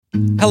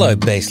Hello,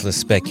 baseless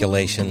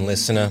speculation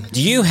listener.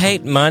 Do you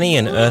hate money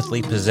and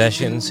earthly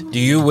possessions? Do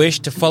you wish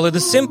to follow the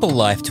simple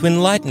life to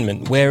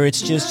enlightenment where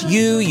it's just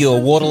you,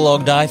 your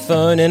waterlogged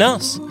iPhone, and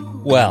us?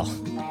 Well,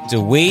 do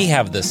we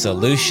have the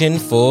solution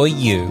for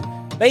you?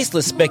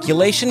 Baseless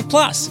Speculation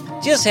Plus.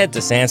 Just head to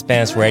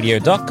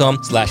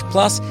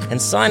sanspantsradio.com/plus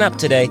and sign up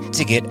today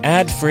to get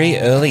ad-free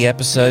early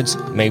episodes,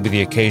 maybe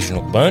the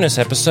occasional bonus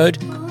episode,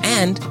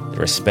 and the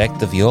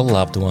respect of your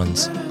loved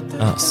ones.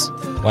 Us.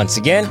 Once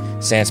again,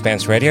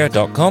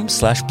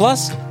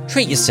 sanspantsradio.com/plus.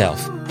 Treat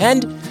yourself.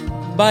 And,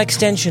 by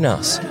extension,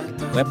 us.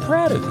 We're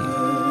proud of you.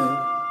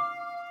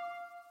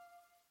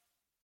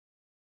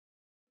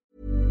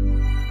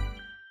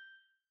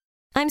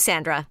 I'm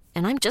Sandra,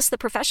 and I'm just the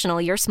professional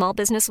your small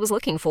business was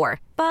looking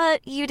for.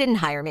 But you didn't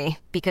hire me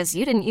because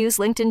you didn't use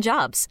LinkedIn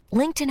Jobs.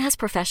 LinkedIn has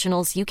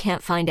professionals you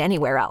can't find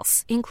anywhere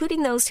else,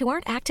 including those who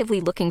aren't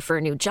actively looking for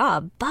a new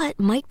job, but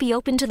might be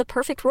open to the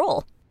perfect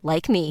role,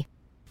 like me.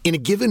 In a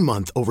given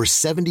month, over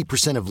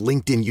 70% of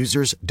LinkedIn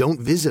users don't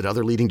visit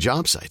other leading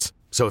job sites.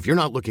 So if you're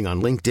not looking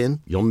on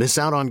LinkedIn, you'll miss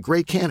out on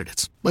great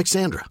candidates like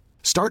Sandra.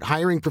 Start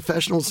hiring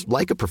professionals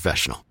like a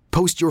professional.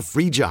 Post your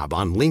free job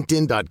on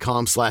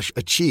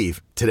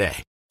linkedin.com/achieve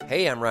today.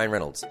 Hey, I'm Ryan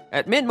Reynolds.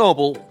 At Mint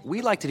Mobile,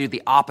 we like to do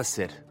the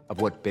opposite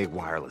of what Big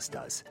Wireless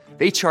does.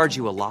 They charge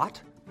you a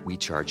lot, we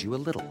charge you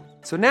a little.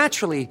 So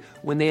naturally,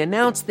 when they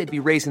announced they'd be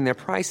raising their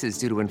prices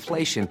due to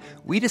inflation,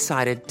 we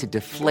decided to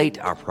deflate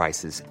our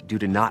prices due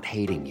to not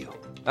hating you.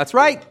 That's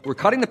right. We're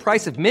cutting the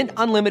price of Mint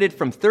Unlimited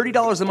from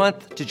 $30 a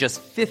month to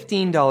just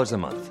 $15 a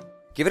month.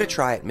 Give it a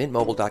try at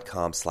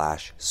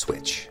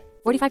mintmobile.com/switch.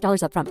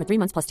 $45 up front for 3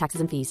 months plus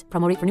taxes and fees.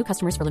 Promo rate for new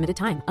customers for limited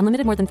time.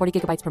 Unlimited more than 40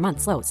 gigabytes per month.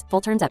 Slows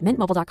full terms at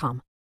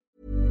mintmobile.com.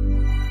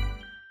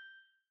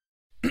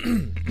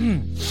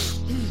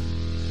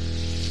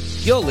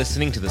 You're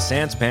listening to the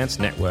Sans Pants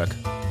Network.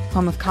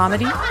 Home of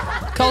comedy,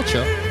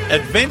 Culture.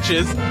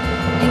 Adventures.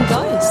 and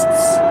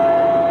ghosts.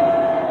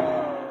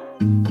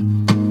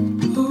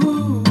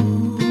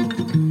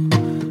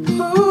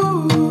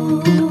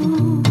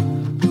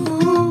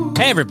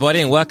 Hey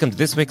everybody, and welcome to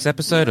this week's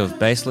episode of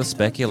Baseless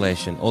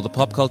Speculation. All the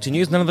pop culture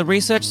news, none of the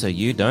research, so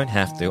you don't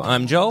have to.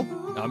 I'm Joel.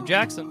 I'm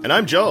Jackson. And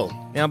I'm Joel.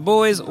 Now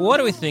boys, what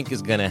do we think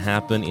is going to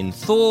happen in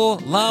Thor,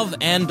 Love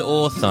and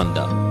or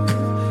Thunder?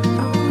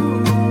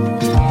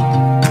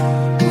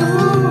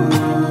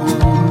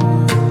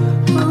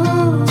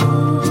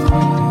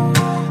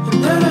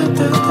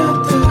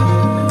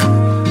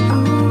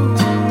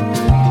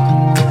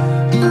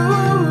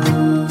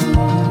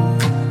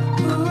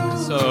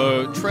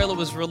 So, trailer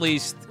was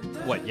released,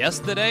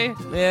 yesterday?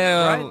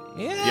 Yeah, Right?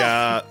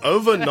 Yeah,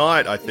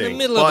 overnight, I think.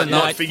 middle of but the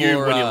not night for you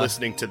for, when you're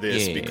listening to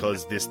this, yeah.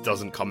 because this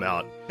doesn't come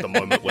out the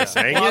moment we're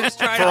saying Well, I it. was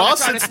trying, For I was us,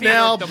 trying it's to theater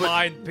now. of the But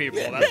mind, people.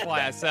 That's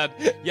why I said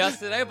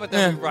yesterday, but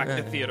then we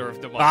wrecked the theater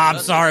of the mind. I'm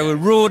That's sorry, okay. we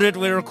ruled it.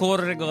 We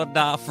recorded it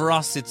on. For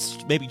us, it's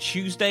maybe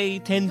Tuesday,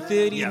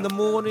 10:30 in the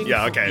morning.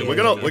 yeah, okay, we're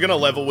gonna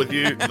level with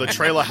you. The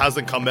trailer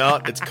hasn't come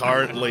out. It's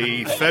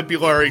currently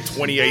February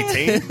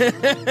 2018.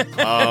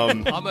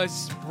 I'm a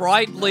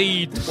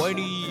sprightly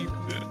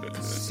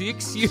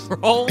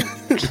 26-year-old.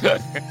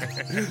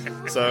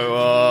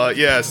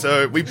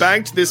 So we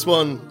banked this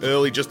one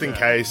early just in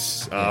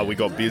case we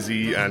got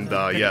busy, and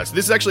so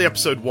this is actually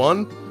episode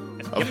 1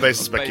 of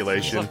Baseless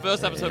Speculation. It's the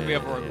first episode we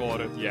ever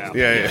recorded. Yeah.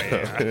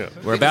 Yeah.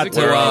 We're about Is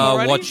it to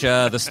already? watch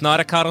the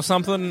Snyder Cut or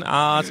something.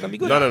 It's gonna be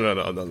good.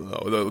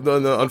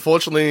 No.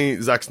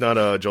 Unfortunately, Zack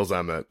Snyder, Joel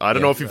Zammett. I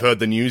don't know if you've heard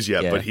the news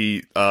yet, but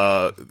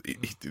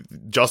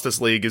Justice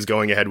League is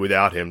going ahead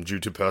without him due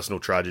to personal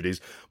tragedies.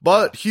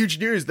 But huge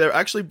news, they're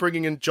actually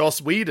bringing in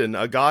Joss Whedon,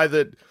 a guy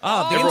that the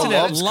everyone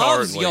internet loves loves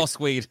currently. Joss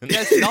Whedon.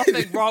 There's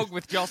nothing wrong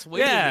with Joss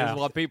Whedon. Yeah, Is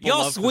what people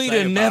Joss love to say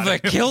Whedon about never him.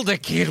 killed a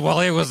kid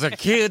while he was a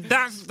kid.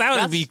 That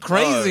would be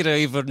crazy to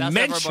even That's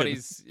mention.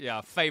 everybody's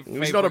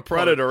favorite. He's not a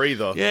predator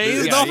either. Yeah,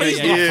 he's Yeah, not. yeah, He's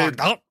yeah, not yeah. fucked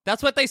up.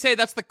 That's what they say.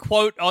 That's the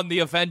quote on the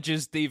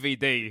Avengers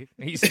DVD.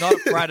 He's not a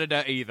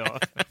predator either.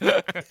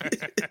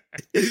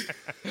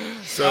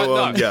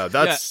 So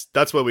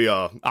that's where we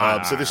are.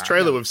 So this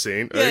trailer we've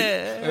seen,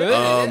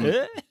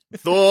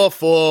 Thor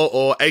 4,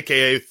 or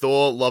AKA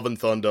Thor: Love and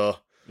Thunder.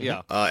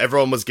 Yeah.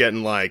 Everyone was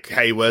getting like,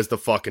 "Hey, where's the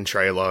fucking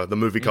trailer? The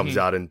movie comes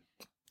out in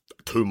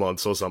 2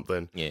 months or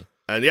something." Yeah.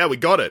 And we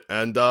got it.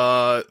 And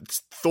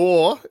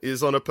Thor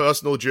is on a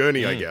personal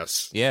journey, I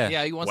guess. Yeah.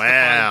 Yeah, he wants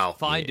Wow. to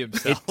find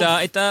himself.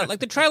 It like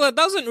the trailer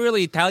doesn't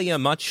really tell you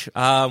much,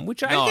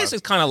 which I guess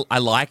is kind of I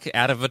like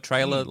out of a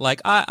trailer.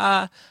 Like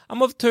I'm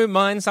of two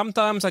minds.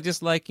 Sometimes I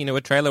just like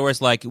a trailer where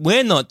it's like,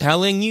 we're not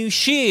telling you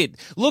shit.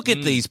 Look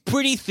at these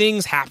pretty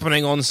things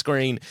happening on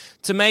screen.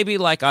 To maybe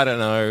like I don't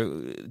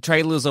know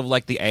trailers of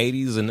like the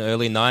 80s and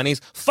early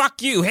 90s.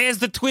 Fuck you. Here's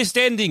the twist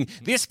ending.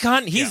 This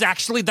cunt, he's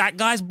actually that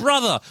guy's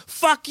brother.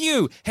 Fuck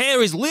you.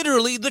 Here is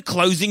literally the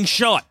closing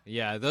shot.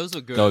 Yeah, those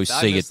are good. Go I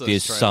see miss it those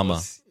this trailers. summer.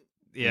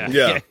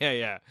 Yeah.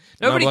 Yeah.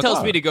 Nobody like, tells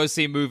oh. me to go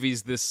see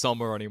movies this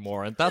summer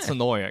anymore, and that's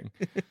annoying.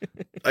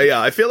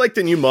 I feel like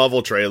the new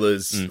Marvel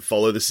trailers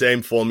follow the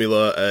same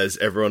formula as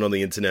everyone on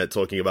the internet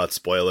talking about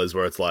spoilers,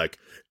 where it's like,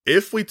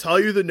 if we tell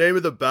you the name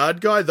of the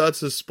bad guy,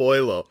 that's a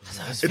spoiler.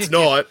 It's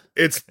not.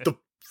 It's the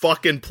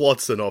fucking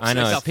plot synopsis. I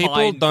know. It's a People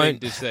fine don't thing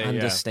to say,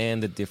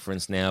 understand the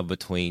difference now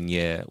between,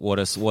 what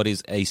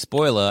is a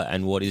spoiler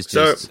and what is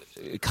just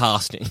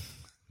casting.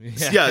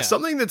 Yeah,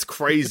 something that's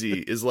crazy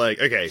is like,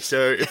 okay,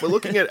 so if we're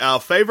looking at our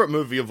favorite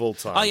movie of all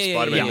time,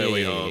 Spider-Man No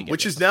Way Home,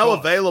 which is now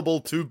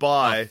available to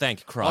buy. Oh,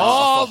 thank Christ.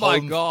 Oh my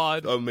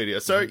God. Home media.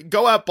 So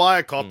go out, buy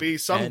a copy.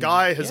 Some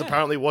guy has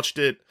apparently watched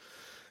it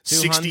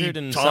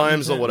 60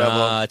 times or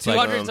whatever. It's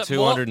like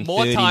 239.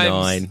 More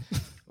times.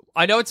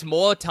 I know it's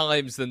more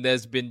times than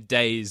there's been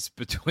days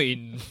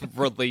between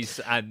release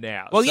and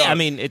now. Well, So- I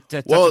mean, it's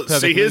a Well,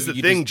 perfect see, here's the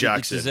movie. thing, It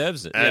Jackson.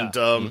 deserves it.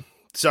 And,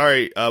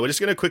 sorry, we're just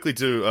going to quickly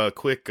do a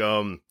quick,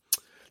 this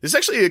is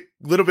actually a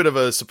little bit of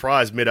a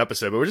surprise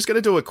mid-episode, but we're just going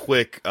to do a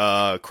quick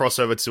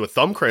crossover to a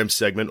Thumb Cramp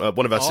segment,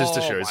 one of our sister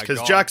shows. my Because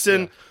God,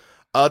 Jackson,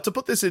 to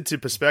put this into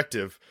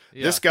perspective,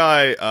 this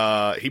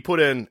guy, he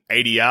put in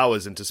 80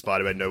 hours into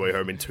Spider-Man No Way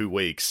Home in 2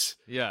 weeks.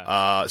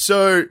 Yeah.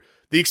 So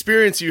the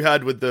experience you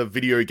had with the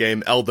video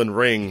game Elden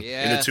Ring in the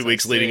Yes, 2 I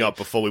weeks leading see. up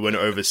before we went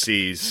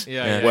overseas,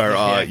 Yeah.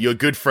 where your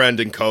good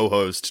friend and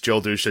co-host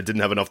Joel Dusha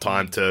didn't have enough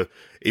time to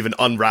even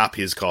unwrap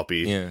his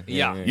copy.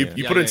 Yeah.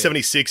 You put in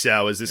 76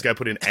 hours, this guy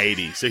put in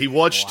 80. So he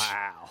watched...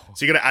 Wow.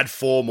 So you're going to add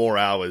 4 more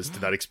hours to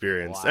that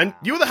experience. And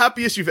you were the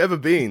happiest you've ever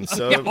been.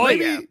 So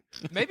maybe...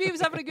 Maybe he was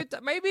having a good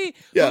time. Maybe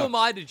who Yeah. am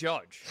I to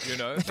judge?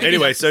 Maybe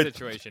Anyway, that's the so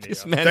situation here.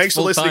 This man's Thanks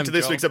for listening full-time to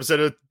this job. week's episode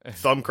of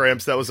Thumb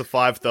Cramps. That was a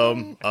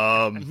 5-thumb.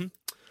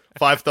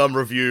 5-thumb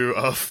review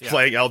of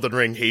playing Elden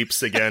Ring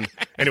heaps again.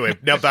 Anyway,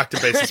 now back to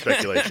basic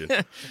speculation.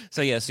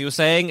 So you were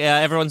saying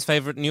everyone's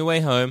favorite New Way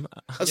Home.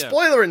 A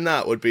spoiler in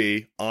that would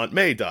be Aunt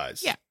May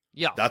dies.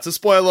 Yeah. That's a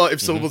spoiler. If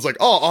someone was like,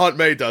 "Oh, Aunt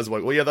May dies," I'm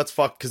like, well, yeah, that's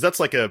fucked, because that's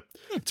like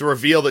it's a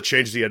reveal that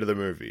changed the end of the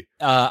movie.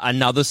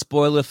 Another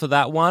spoiler for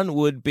that one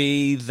would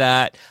be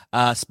that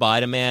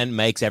Spider-Man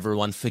makes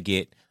everyone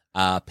forget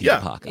Peter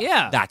Parker.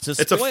 Yeah. That's a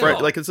It's a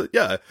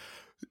spoiler.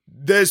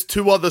 There's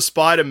 2 other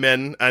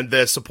Spider-Men and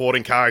they're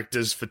supporting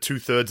characters for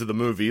 2/3 of the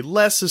movie.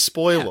 Less a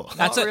spoiler.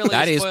 That's Not really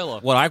that a is spoiler.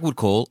 what I would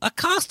call a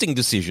casting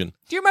decision.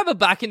 Do you remember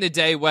back in the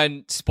day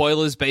when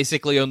spoilers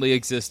basically only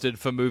existed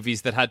for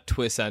movies that had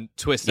twist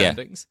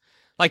endings?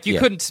 Like, you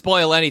couldn't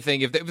spoil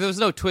anything. If there was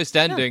no twist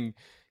ending,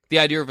 the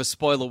idea of a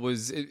spoiler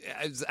was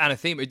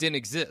anathema. It didn't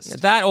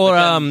exist. That or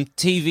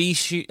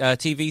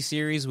TV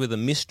series with a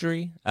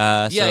mystery.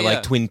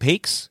 Like Twin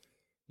Peaks.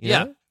 You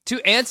know? To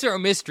answer a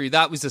mystery,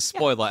 that was a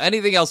spoiler.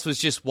 Anything else was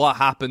just what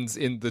happens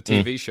in the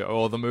TV show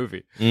or the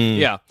movie.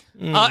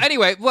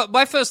 Anyway,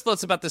 my first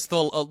thoughts about this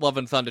Thor Love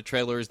and Thunder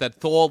trailer is that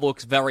Thor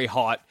looks very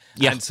hot,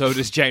 and so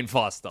does Jane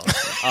Foster.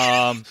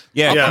 I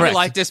really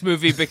like this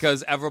movie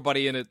because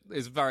everybody in it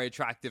is very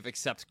attractive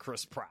except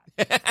Chris Pratt.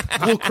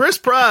 Well, Chris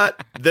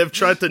Pratt, they've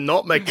tried to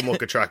not make him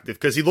look attractive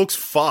because he looks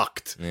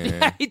fucked.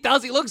 Yeah, he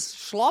does. He looks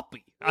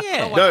sloppy.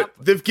 No,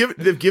 they've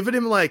given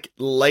him like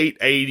late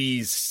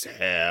 80s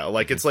hair.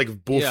 Like, it's like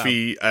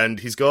boofy, and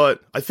he's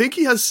got, I think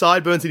he has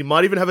sideburns, and he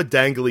might even have a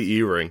dangly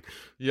earring.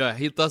 Yeah,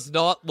 he does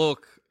not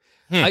look...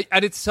 and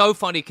it's so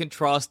funny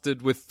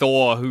contrasted with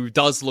Thor, who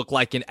does look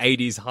like an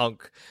 80s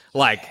hunk.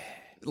 Like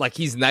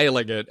he's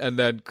nailing it. And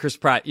then Chris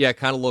Pratt,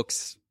 kind of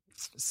looks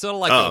sort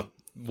of like a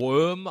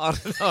worm. I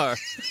don't know.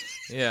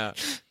 Yeah.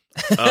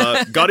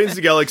 Guardians of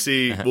the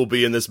Galaxy will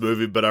be in this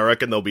movie, but I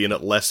reckon they'll be in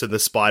it less than the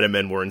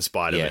Spider-Men were in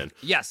Spider-Man.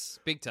 Yes,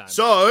 big time.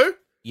 So,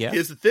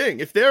 here's the thing.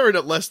 If they're in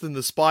it less than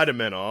the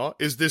Spider-Men are,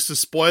 is this a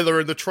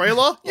spoiler in the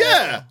trailer?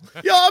 Yeah,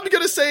 I'm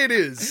going to say it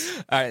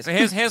is. All right, so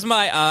here's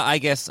my,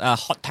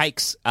 hot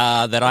takes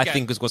that I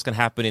think is what's going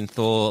to happen in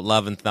Thor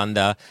Love and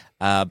Thunder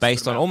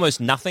based on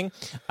almost nothing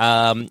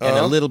and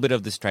a little bit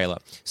of this trailer.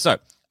 So,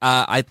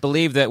 I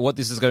believe that what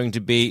this is going to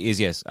be is,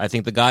 yes, I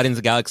think the Guardians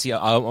of the Galaxy are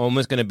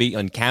almost going to be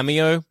on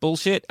cameo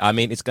bullshit. I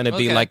mean, it's going to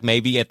be like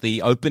maybe at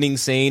the opening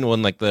scene or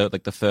in like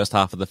the first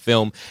half of the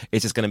film.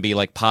 It's just going to be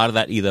like part of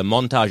that either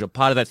montage or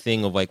part of that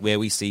thing of like where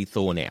we see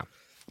Thor now.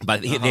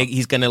 But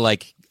he's going to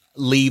like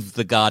leave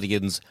the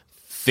Guardians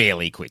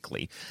fairly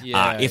quickly.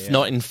 If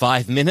not in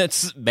 5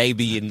 minutes,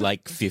 maybe in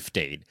like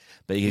 15.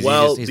 But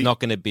he's not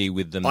going to be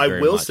with them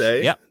very much.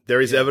 Say, there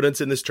is evidence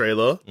in this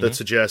trailer that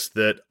suggests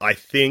that I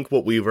think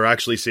what we were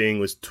actually seeing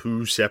was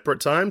 2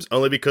 separate times,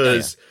 only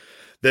because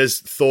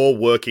there's Thor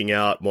working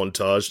out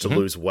montage to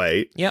lose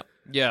weight. Yep.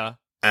 Yeah.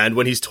 And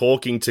when he's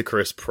talking to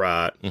Chris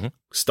Pratt,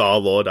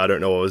 Star-Lord, I don't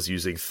know, I was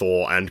using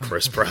Thor and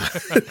Chris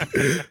Pratt.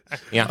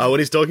 When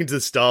he's talking to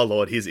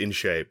Star-Lord, he's in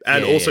shape.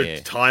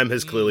 And time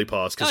has clearly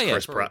passed because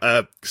Chris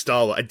Pratt,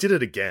 Star-Lord, I did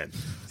it again.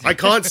 I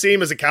can't see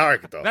him as a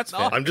character. That's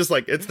fair. I'm just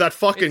like, it's that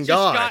fucking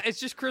guy. It's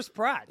just Chris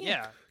Pratt,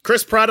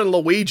 Chris Pratt and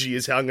Luigi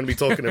is how I'm going to be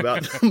talking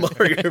about the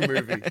Mario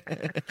movie.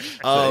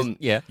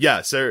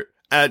 So,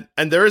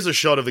 and there is a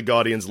shot of the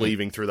Guardians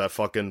leaving through that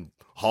fucking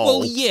hole.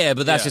 Well, yeah,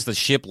 but that's just the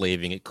ship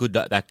leaving. It could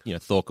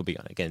Thor could be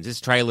on again.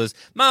 Just trailers.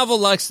 Marvel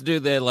likes to do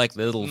their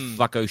little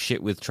fucko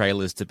shit with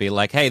trailers to be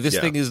like, hey, this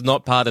thing is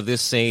not part of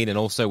this scene, and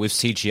also we've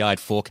CGI'd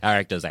 4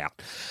 characters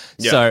out.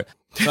 So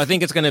So I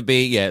think it's going to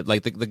be,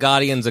 like the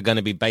Guardians are going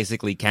to be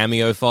basically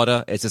cameo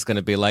fodder. It's just going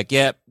to be like,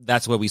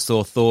 that's where we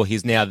saw Thor.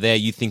 He's now there.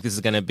 You think this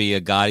is going to be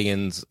as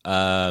Guardians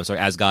of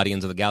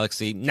the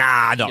Galaxy?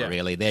 Nah, not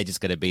really. They're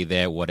just going to be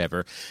there,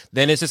 whatever.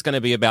 Then it's just going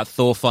to be about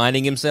Thor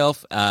finding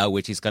himself,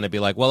 which he's going to be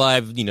like, well,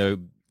 I've,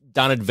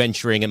 done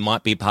adventuring. It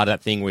might be part of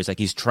that thing where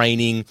he's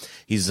training,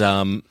 he's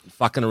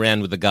fucking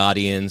around with the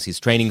Guardians, he's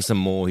training some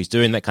more, he's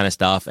doing that kind of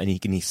stuff, and he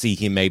can see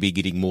him maybe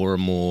getting more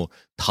and more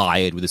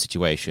tired with the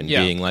situation,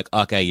 being like,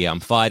 okay, I'm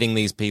fighting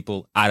these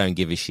people, I don't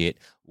give a shit,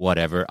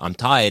 whatever, I'm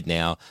tired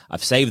now,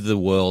 I've saved the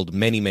world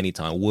many, many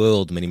times,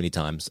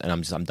 and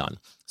I'm done.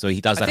 So he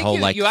does that whole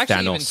you actually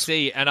Thanos. Even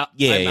see, and I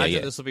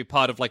imagine this will be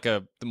part of like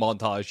the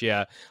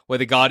montage, where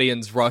the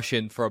Guardians rush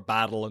in for a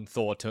battle and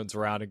Thor turns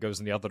around and goes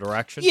in the other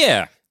direction.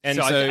 Yeah. And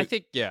so I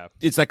think,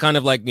 it's that kind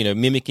of like,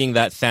 mimicking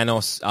that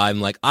Thanos, I'm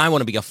like, I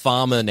want to be a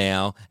farmer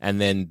now. And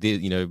then,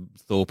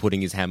 Thor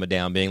putting his hammer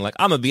down, being like,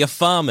 I'm going to be a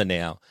farmer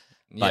now.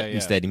 But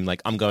instead, him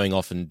like, I'm going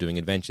off and doing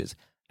adventures.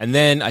 And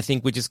then I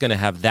think we're just going to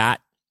have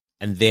that.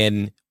 And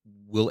then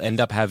we'll end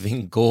up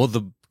having Gore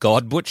the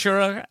God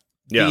Butcher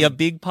be a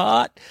big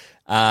part.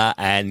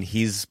 And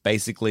he's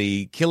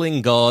basically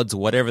killing gods,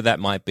 whatever that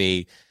might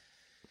be.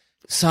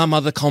 Some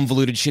other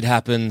convoluted shit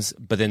happens,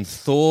 but then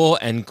Thor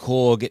and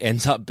Korg, it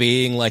ends up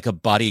being like a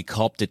buddy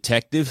cop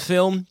detective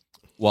film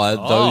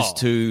while those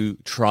two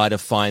try to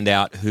find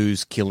out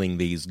who's killing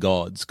these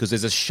gods. Because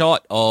there's a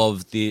shot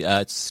of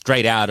the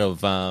straight out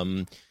of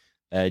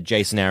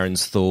Jason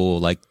Aaron's Thor,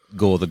 like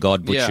Gore the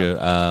God Butcher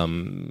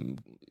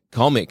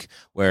comic,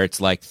 where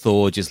it's like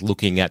Thor just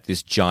looking at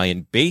this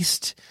giant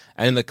beast.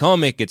 And in the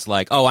comic, it's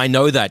like, oh, I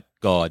know that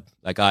god.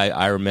 Like,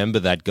 I remember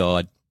that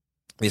god.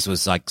 This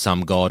was like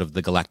some god of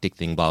the galactic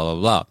thing, blah, blah,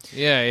 blah.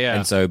 Yeah.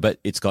 And so, but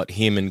it's got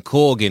him and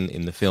Korg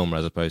in the film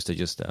as opposed to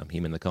just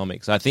him in the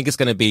comics. So I think it's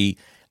going to be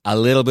a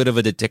little bit of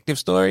a detective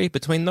story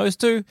between those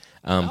two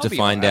to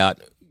find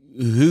out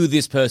who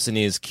this person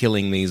is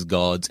killing these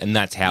gods. And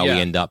that's how we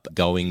end up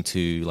going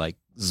to like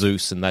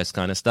Zeus and those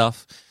kind of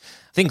stuff.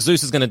 I think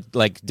Zeus is going to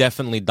like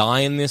definitely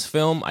die in this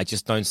film. I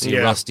just don't see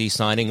Rusty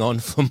signing on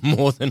for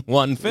more than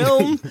one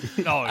film.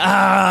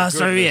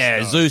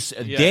 Zeus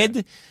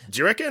dead. Do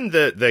you reckon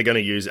that they're going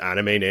to use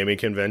anime naming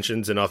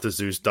conventions and after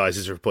Zeus dies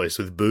he's replaced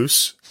with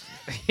Boos?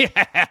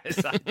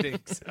 Yes, I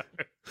think so.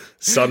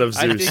 Son of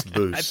Zeus,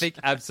 Boos. I think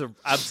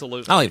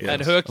absolutely.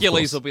 And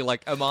Hercules will be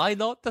like, am I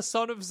not the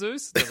son of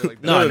Zeus?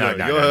 Like, no, you're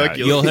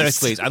Hercules. You're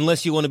Hercules,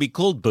 unless you want to be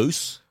called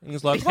Boos. And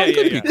he's like, I'm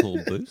going to be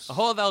called Boos.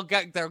 Oh, they'll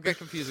get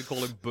confused and call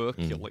him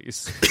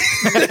Hercules.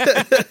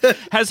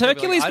 Has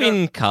Hercules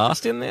been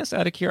cast in this,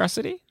 out of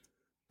curiosity?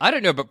 I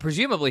don't know, but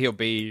presumably he'll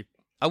be.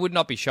 I would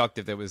not be shocked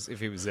if he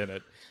was in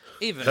it.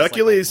 Even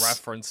Hercules, as like a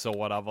reference or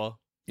whatever.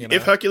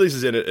 If Hercules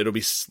is in it, it'll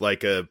be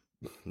like a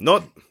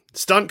not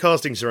stunt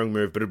casting's the wrong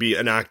move, but it'll be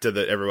an actor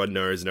that everyone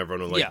knows and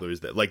everyone will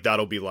lose that. Like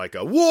that'll be like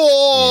a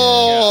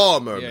whoa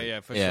moment. Yeah,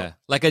 for sure.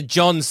 Like a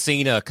John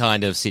Cena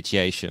kind of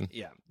situation.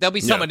 Yeah. There'll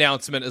be some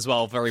announcement as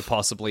well, very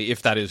possibly,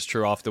 if that is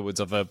true afterwards,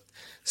 of a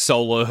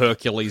solo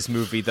Hercules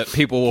movie that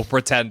people will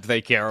pretend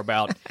they care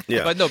about.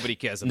 But nobody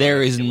cares about There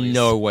Hercules. is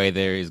no way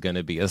there is going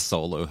to be a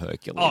solo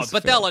Hercules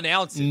but film. they'll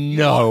announce it.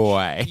 No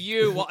way.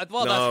 That's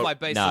my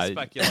basis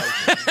speculation.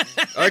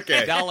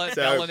 Okay.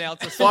 They'll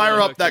announce a solo fire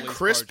up that Hercules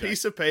crisp project.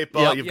 piece of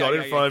paper you've got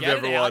in front of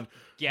everyone.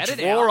 Get it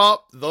Draw out.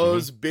 up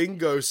those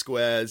bingo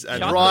squares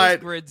and Shut write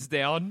those grids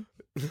down.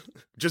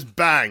 just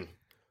bang.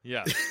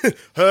 Yeah.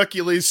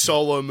 Hercules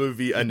solo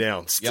movie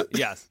announced.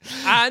 Yes.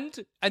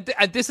 And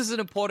this is an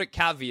important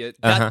caveat.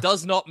 That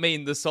does not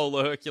mean the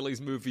solo Hercules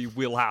movie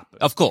will happen.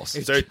 Of course.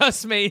 It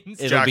just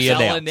means it'll be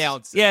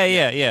announced.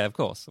 Yeah, of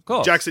course.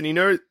 Jackson, you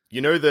know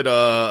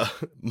that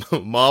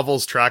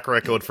Marvel's track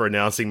record for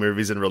announcing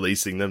movies and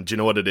releasing them, do you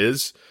know what it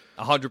is?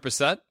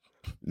 100%?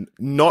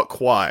 Not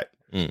quite.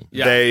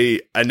 Yeah. They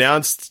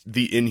announced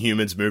the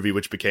Inhumans movie,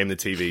 which became the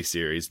TV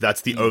series.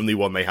 That's the only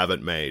one they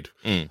haven't made.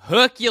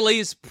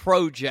 Hercules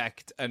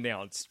Project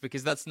announced,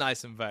 because that's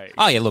nice and vague.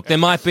 Oh yeah, look, there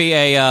might be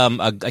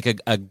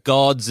a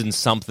Gods and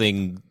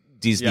Something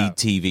Disney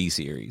TV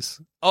series.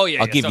 Oh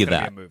yeah, I'll give you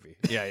that. Be a movie.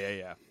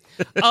 Yeah.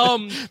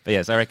 But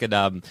yes, I reckon.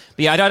 But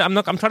yeah, I'm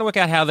trying to work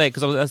out how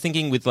because I was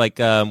thinking with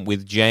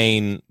with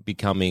Jane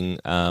becoming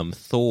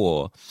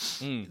Thor,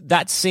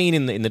 that scene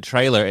in the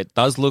trailer, it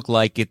does look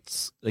like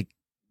it's like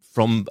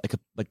from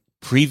like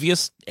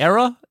previous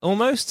era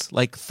almost.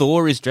 Like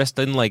Thor is dressed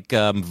in like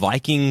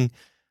Viking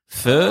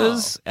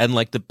furs, and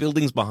like the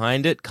buildings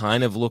behind it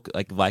kind of look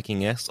like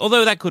Viking-esque.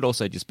 Although that could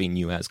also just be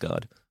New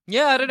Asgard.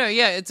 Yeah, I don't know.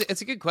 Yeah,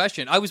 it's a good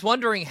question. I was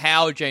wondering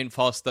how Jane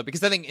Foster,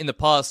 because I think in the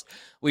past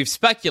we've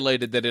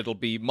speculated that it'll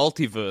be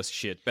multiverse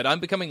shit, but I'm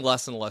becoming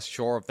less and less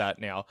sure of that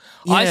now.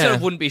 Yeah. I sort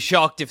of wouldn't be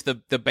shocked if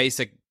the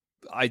basic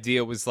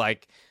idea was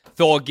like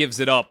Thor gives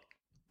it up,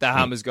 the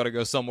hammer's got to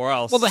go somewhere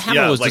else. Well, the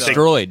hammer was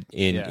destroyed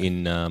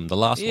in the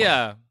last one.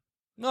 Yeah.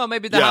 No,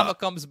 maybe the hammer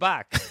comes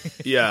back.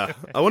 Yeah.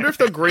 I wonder if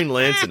they'll Green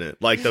Lantern it.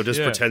 Like, they'll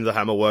just pretend the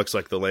hammer works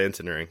like the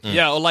Lantern ring.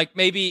 Yeah, or like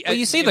maybe... Well,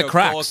 you see the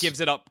cracks. Thor gives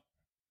it up.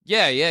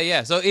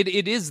 Yeah. So it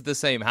is the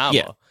same hammer.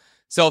 Yeah.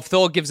 So if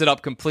Thor gives it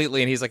up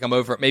completely and he's like, I'm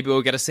over it, maybe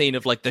we'll get a scene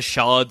of like the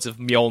shards of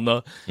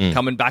Mjolnir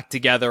coming back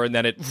together and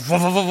then it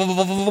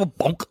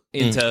bonk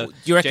into. Do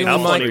you reckon we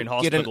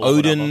might get an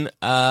Odin,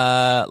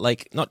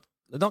 like not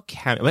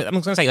cameo? I'm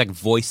going to say like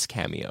voice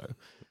cameo.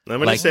 I'm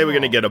going to say we're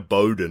going to get a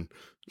Bowden.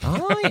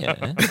 Oh,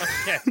 yeah.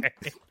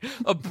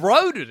 A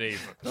Broden, even.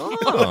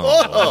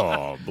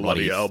 Oh,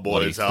 bloody hell,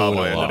 boys. How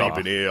I ended up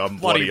in here. I'm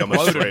bloody, I'm a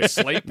straight.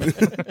 Sleep. Have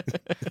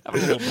a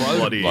little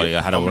Broden. Bloody,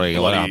 I had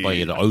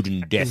bloody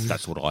Odin death.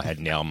 That's what I had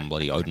now. I'm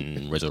bloody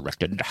Odin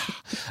resurrected.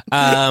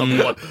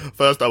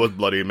 First, I was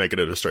bloody making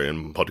an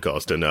Australian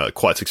podcast and a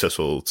quite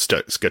successful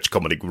sketch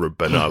comedy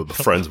group, and I'm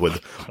friends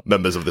with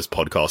members of this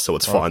podcast, so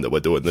it's fine that we're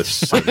doing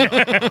this.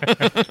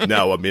 And,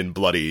 now I'm in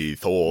bloody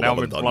Thor. Now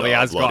I'm in bloody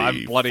Asgard.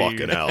 I'm bloody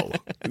fucking hell.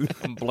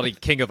 I'm bloody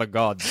king of the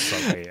gods. So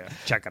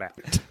check it out.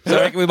 So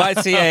I reckon we might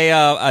see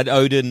an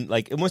Odin,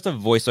 like almost a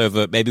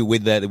voiceover, maybe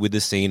with the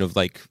scene of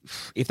like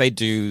if they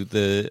do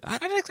the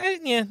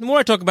the more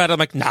I talk about it, I'm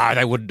like, nah,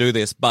 they wouldn't do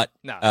this, but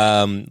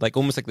like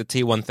almost like the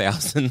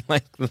T-1000,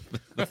 like the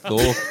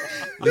Thor,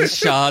 the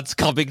shards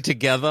coming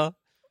together.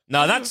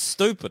 No, that's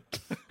stupid.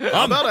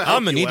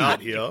 I'm an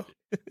idiot here,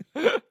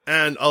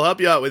 and I'll help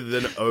you out with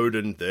an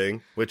Odin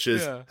thing, which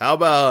is how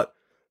about.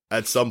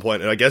 At some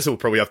point, and I guess it will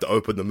probably have to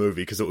open the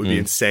movie because it would be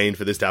insane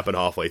for this to happen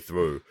halfway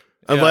through.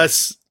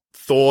 Unless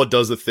Thor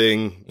does a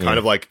thing, kind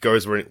of like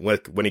goes when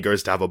he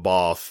goes to have a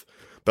bath.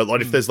 But like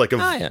if there's like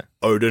a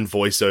Odin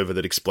voiceover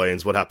that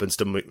explains what happens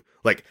to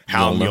like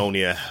how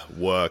Mjolnir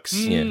works,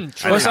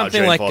 or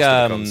something like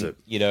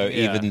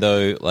even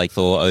though like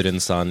Thor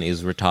Odin's son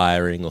is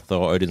retiring, or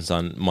Thor Odin's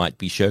son might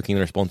be shirking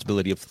the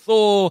responsibility of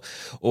Thor,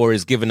 or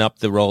is given up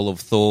the role of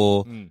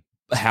Thor.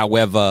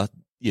 However,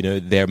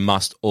 there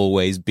must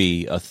always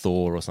be a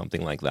Thor or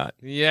something like that.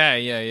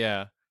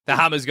 Yeah. The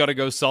hammer's got to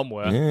go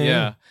somewhere.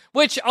 Yeah.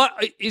 Which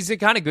is a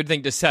kind of good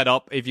thing to set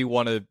up if you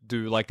want to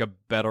do like a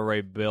Better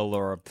Ray Bill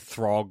or a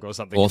Throg or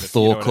something. Or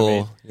Thor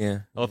Core.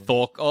 Yeah. Or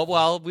Thor. Oh,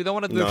 well, we don't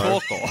want to do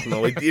Thor Core.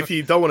 No, if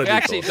you don't want to do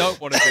actually don't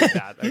want to do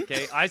that,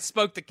 okay? I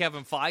spoke to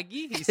Kevin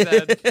Feige. He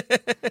said...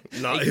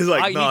 no, he's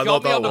like, no,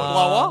 not that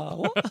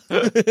one.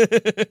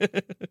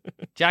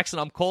 Jackson,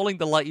 I'm calling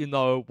to let you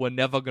know we're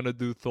never going to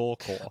do Thor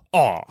Core.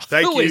 Oh,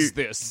 thank you. Who is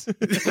this?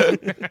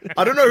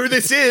 I don't know who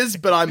this is,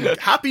 but I'm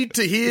happy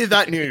to hear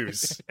that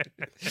news.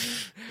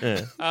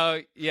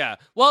 Yeah.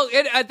 Well,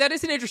 that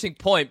is an interesting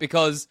point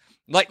because,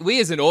 like, we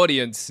as an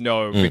audience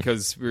know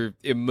because we're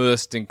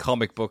immersed in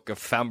comic book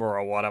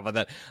ephemera or whatever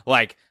that,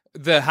 like,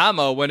 the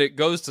hammer when it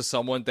goes to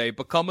someone they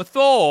become a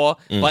Thor.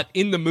 But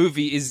in the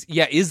movie, is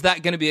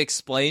that going to be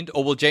explained,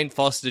 or will Jane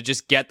Foster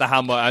just get the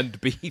hammer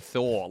and be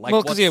Thor? Like,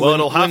 well,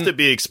 it'll have to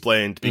be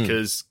explained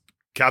because.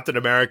 Captain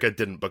America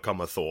didn't become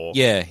a Thor.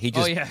 Yeah, he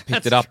just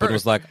picked it up and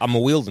was like, I'm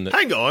wielding it.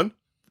 Hang on.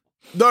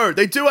 No,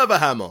 they do have a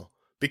hammer.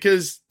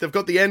 Because they've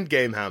got the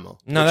Endgame hammer.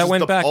 No, that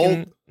went back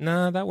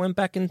that went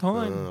back in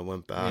time. It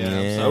went back.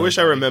 Yeah. So I wish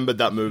I remembered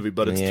that movie,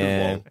 but it's too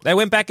long. They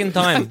went back in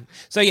time.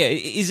 So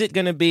is it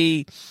going to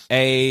be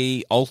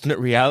a alternate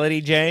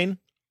reality, Jane?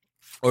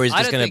 Or is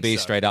this going to be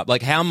straight up?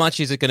 Like, how much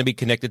is it going to be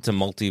connected to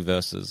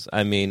multiverses?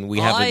 I mean, we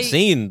haven't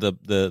seen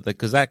the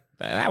because that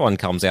one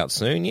comes out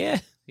soon, Yeah,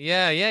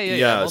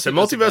 so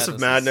Multiverse of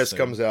Madness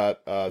comes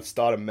out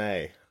start of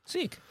May.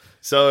 Sick.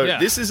 So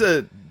this is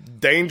a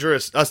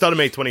dangerous... start of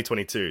May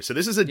 2022. So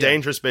this is a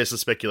dangerous base of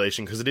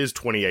speculation because it is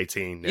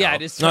 2018 now. Yeah,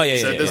 it is. So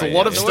there's a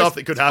lot of stuff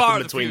that could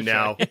happen between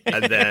now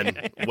and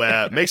then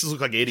where it makes us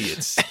look like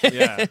idiots.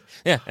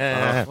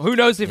 Who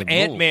knows if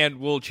Ant-Man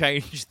will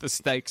change the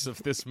stakes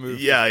of this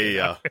movie?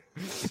 Yeah.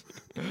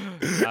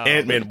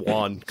 Ant-Man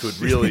 1 could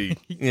really...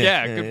 could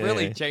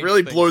really change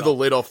really blow the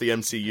lid off the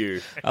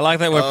MCU. I like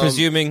that we're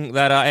presuming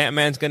that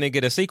Ant-Man's going to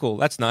get a sequel.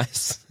 That's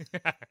nice.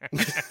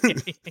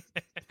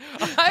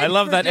 I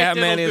love that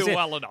Ant-Man is...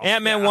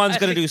 Ant-Man 1's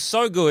going to do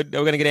so good that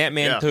we're going to get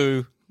Ant-Man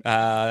 2.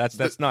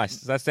 That's nice.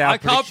 That's our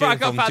prediction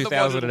from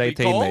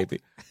 2018,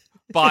 maybe.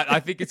 But I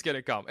think it's going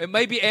to come. And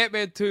maybe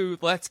Ant-Man 2,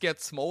 let's get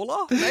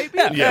smaller, maybe?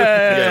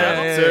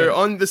 Yeah. So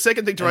on the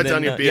second thing to write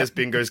down your BS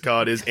Bingos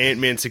card is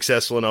Ant-Man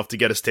successful enough to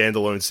get a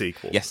standalone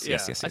sequel. Yes.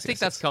 I think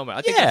that's coming.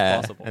 I think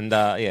that's possible. And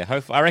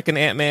I reckon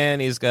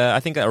Ant-Man is, I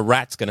think a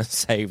rat's going to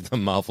save the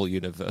Marvel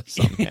Universe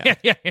somehow.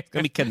 It's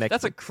going to be connected.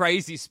 That's a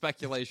crazy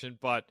speculation,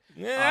 but...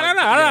 I don't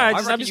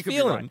know. I'm just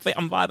feeling it.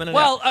 I'm vibing it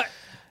out.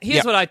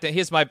 Here's what I think.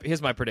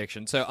 Here's my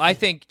prediction. So I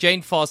think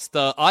Jane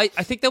Foster... I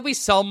think there'll be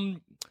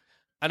some...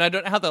 And I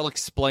don't know how they'll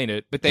explain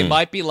it, but they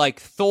might be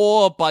like,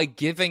 Thor, by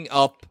giving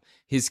up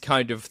his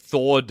kind of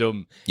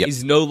Thordom,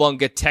 is no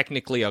longer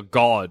technically a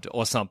god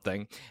or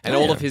something. And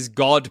all of his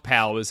god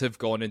powers have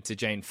gone into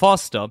Jane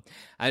Foster.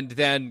 And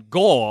then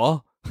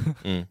Gore...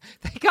 they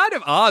kind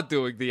of are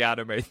doing the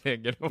anime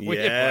thing in a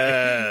weird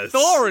way.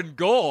 Thor and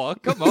Gore,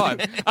 come on.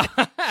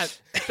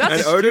 That's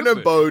and Odin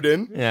and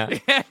Bowden. Yeah.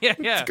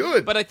 It's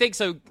good. But I think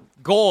so.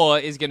 Gore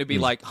is going to be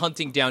like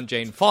hunting down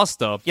Jane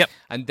Foster. Yep.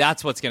 And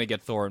that's what's going to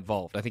get Thor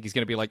involved. I think he's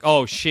going to be like,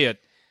 oh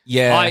shit,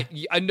 Yeah.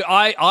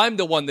 I'm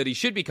the one that he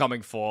should be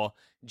coming for.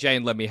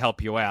 Jane, let me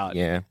help you out.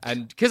 Yeah.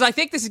 And because I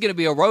think this is going to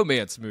be a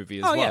romance movie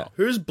as well. Yeah.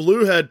 Who's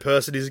blue-haired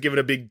person he's given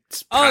a big Oh,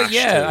 splash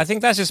yeah. to? I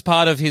think that's just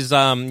part of his,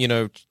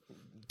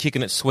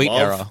 kicking it sweet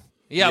Love. era.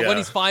 Yeah, when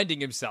he's finding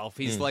himself,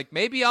 he's like,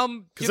 maybe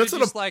I'm that's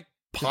sort just of like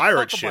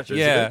pirate fuck a ship, bunch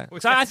isn't of- Yeah.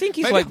 So I think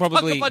he's maybe like I'll fuck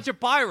probably a bunch of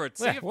pirates.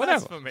 See Yeah, if whatever.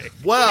 that's for me.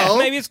 Well,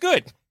 maybe it's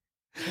good.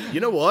 you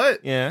know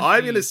what? Yeah.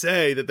 I'm going to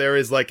say that there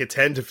is like a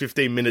 10 to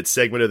 15 minute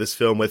segment of this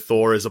film where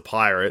Thor is a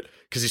pirate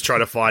because he's trying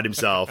to find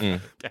himself.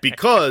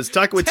 Because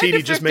Taika 10 to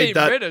Waititi just made 15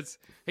 that. minutes.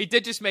 He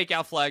did just make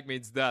Our Flag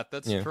Means Death.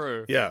 That's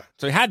true. Yeah.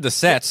 So he had the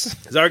sets.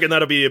 So I reckon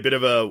that'll be a bit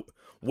of a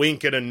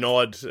wink and a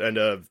nod and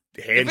a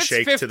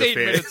handshake if it's to the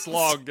 15 fans. minutes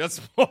long, that's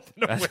more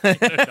than a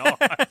wink and a nod.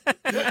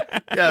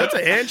 Yeah, that's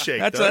a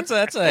handshake.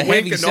 That's a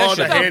wink, heavy a nod,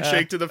 session. a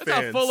handshake to the That's a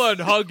fans. full-on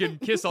hug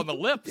and kiss on the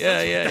lips.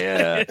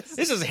 Yeah.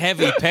 This is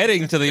heavy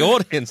petting to the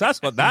audience.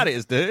 That's what that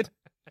is, dude.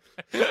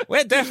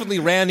 We're definitely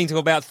rounding to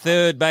about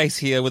third base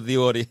here with the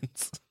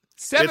audience.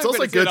 7 It's also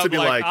minutes good in, to be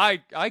I'm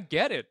like- I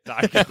get it.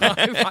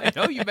 I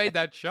know you made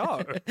that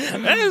show.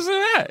 That is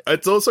right.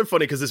 It's also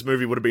funny because this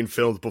movie would have been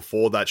filmed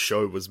before that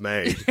show was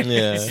made.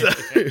 Yeah.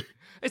 So-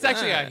 It's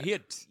actually a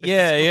hit.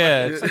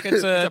 Yeah.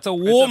 It's a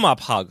warm up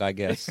hug, I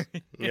guess.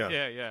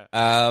 yeah.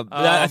 But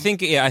I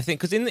think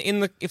because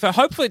if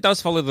hopefully it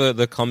does follow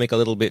the comic a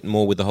little bit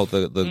more with the whole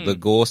the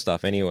gore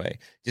stuff anyway,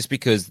 just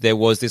because there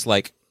was this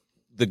like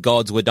the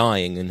gods were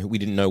dying and we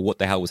didn't know what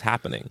the hell was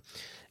happening,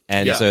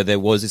 and so there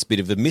was this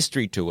bit of a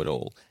mystery to it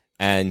all.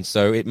 And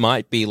so it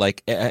might be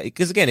like,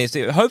 because again, it's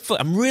hopefully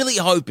I'm really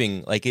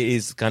hoping like it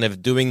is kind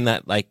of doing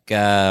that like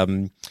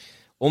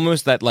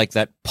almost that like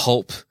that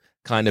pulp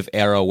kind of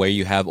era where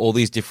you have all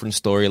these different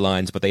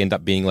storylines, but they end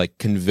up being like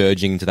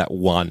converging to that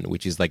one,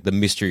 which is like the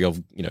mystery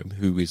of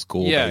who is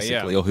Gore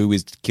basically, or who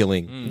is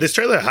killing. This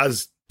trailer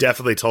has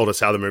definitely told us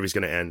how the movie's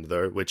going to end,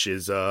 though, which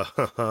is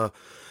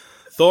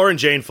Thor and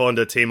Jane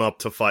Fonda team up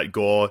to fight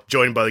Gore,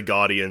 joined by the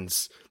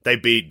Guardians. They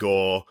beat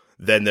Gore.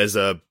 Then there's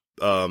a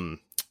not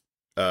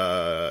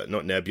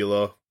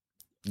Nebula,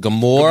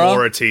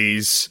 Gamora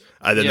tease,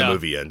 and then the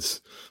movie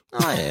ends.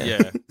 Oh,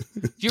 yeah.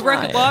 Do you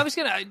reckon? Well,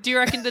 do you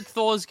reckon that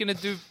Thor's gonna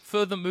do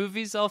further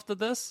movies after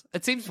this?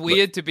 It seems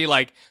weird to be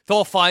like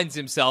Thor finds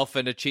himself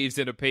and achieves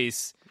inner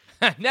peace,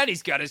 and then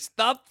he's got to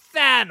stop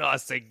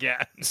Thanos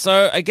again.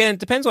 So again, it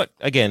depends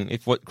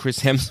if what Chris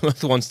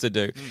Hemsworth wants to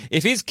do.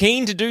 If he's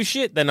keen to do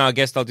shit, then I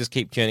guess they'll just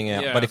keep churning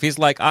out. Yeah. But if he's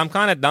like, I'm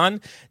kind of done,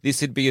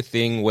 this would be a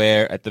thing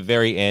where at the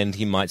very end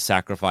he might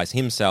sacrifice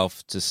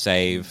himself to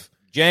save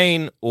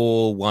Jane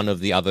or one of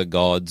the other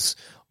gods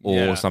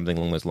or something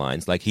along those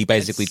lines. Like he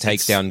basically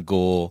takes down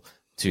Gore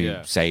to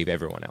save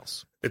everyone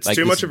else. It's like,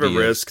 too much of a be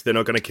risk. They're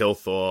not going to kill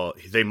Thor.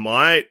 They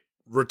might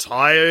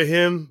retire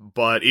him,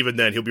 but even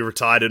then, he'll be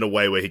retired in a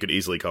way where he could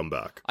easily come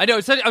back. I know.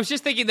 I was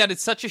just thinking that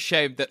it's such a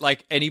shame that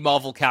like any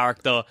Marvel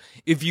character,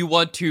 if you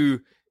want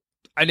to,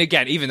 and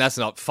again, even that's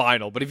not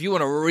final, but if you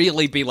want to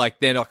really be like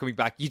they're not coming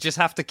back, you just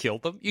have to kill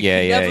them. You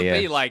can never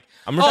be like,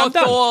 I'm done.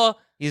 Thor,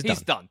 he's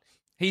done.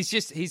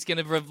 He's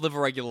going to live a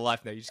regular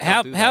life now. You just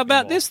How can't do that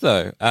about anymore. this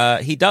though?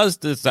 He does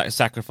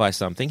sacrifice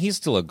something. He's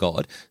still a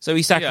god, so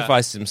he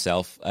sacrifices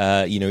himself.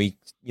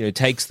 He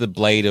takes the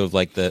blade of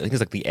like I think it's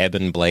like the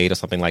ebon blade or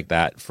something like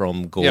that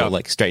from Gore,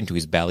 like straight into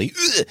his belly.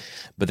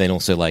 But then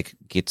also like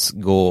gets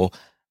Gore.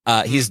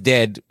 He's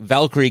dead.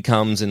 Valkyrie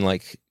comes and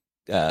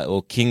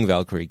or King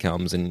Valkyrie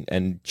comes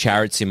and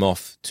chariots him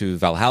off to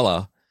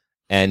Valhalla,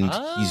 and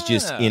he's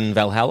just in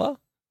Valhalla.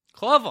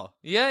 Clever.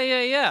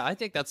 Yeah. I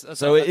think that's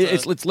so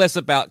it's less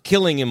about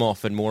killing him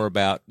off and more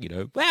about,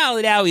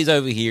 well, now he's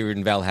over here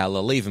in Valhalla,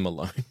 leave him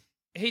alone.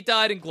 He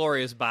died in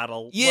glorious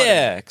battle.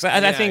 Yeah, because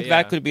I think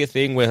that could be a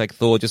thing where like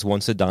Thor just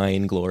wants to die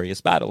in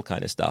glorious battle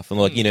kind of stuff. And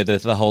like,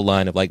 the whole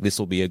line of like, this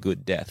will be a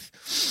good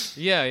death.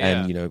 Yeah.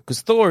 And,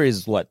 because Thor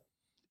is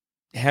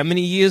how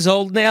many years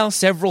old now?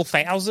 Several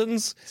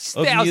thousands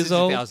of years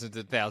old. Thousands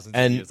and thousands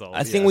and of years old.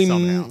 I think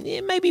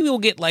maybe we'll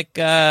get like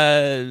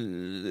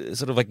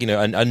sort of like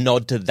a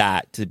nod to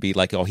that, to be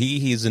like, oh,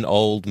 he's an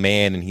old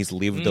man and he's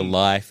lived a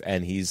life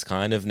and he's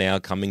kind of now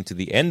coming to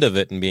the end of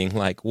it and being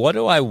like, what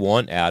do I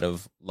want out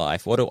of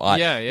life? What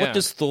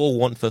does Thor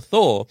want for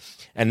Thor?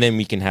 And then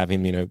we can have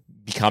him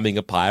becoming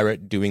a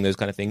pirate, doing those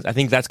kind of things. I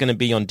think that's going to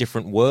be on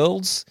different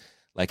worlds.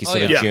 Like he's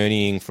sort of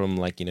journeying from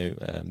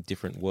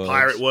different worlds.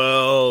 Pirate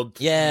world.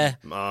 Yeah.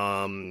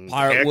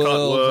 Pirate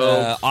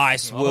world.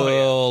 Ice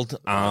world.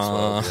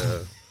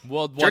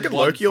 World Do you reckon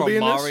 1 Loki will from be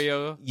in this?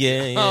 Mario.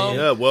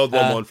 Yeah, World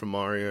War 1 from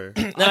Mario.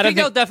 I think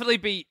there'll definitely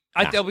be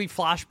there'll be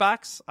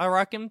flashbacks, I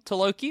reckon, to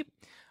Loki.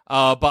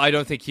 But I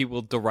don't think he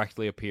will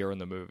directly appear in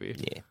the movie.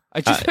 Yeah.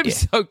 It just would be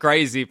so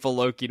crazy for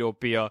Loki to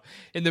appear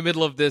in the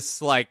middle of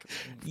this, and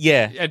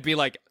be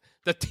like,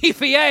 the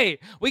TVA,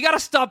 we gotta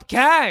stop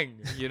Kang.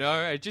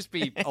 It'd just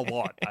be a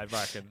lot, I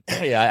reckon.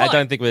 I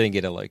don't think we're gonna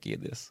get a Loki in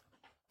this.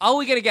 Are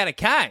we gonna get a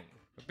Kang?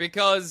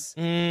 Because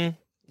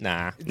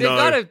nah,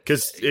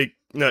 because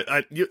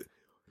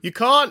you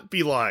can't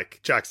be like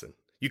Jackson.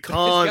 You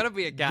can't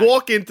be a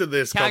walk into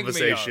this Kang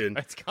conversation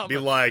be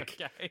like,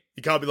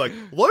 you can't be like,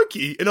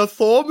 Loki in a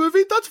Thor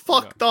movie? That's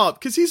fucked up,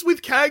 because he's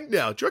with Kang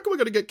now. Do you reckon we're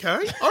going to get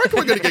Kang? I reckon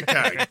we're going to get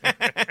Kang.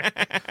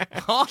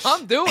 Oh,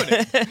 I'm doing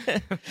it.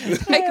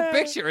 Take a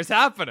picture. It's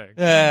happening.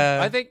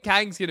 I think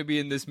Kang's going to be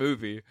in this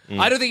movie.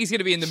 I don't think he's going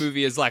to be in the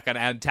movie as like an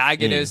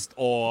antagonist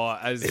or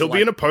as He'll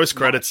be in a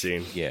post-credit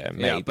scene. Yeah,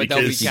 maybe. Yeah, but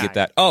because you get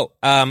that. Oh,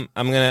 I'm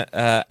going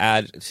to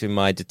add to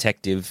my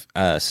detective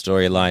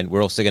storyline.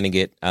 We're also going to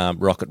get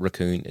Rocket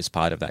Raccoon as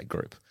part of that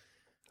group.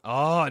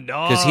 Oh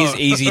no! Because he's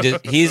easy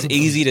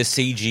to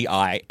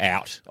CGI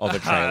out of a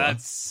trailer.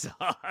 That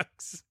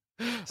sucks.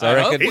 So I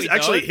reckon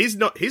he's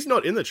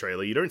not in the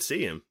trailer. You don't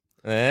see him.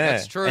 Yeah.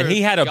 That's true. And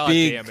he had a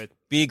God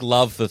big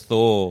love for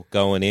Thor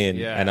going in.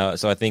 Yeah. And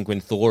so I think when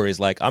Thor is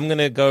like, I'm going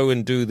to go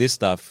and do this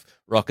stuff,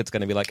 Rocket's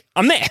going to be like,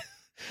 I'm there.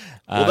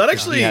 Well, that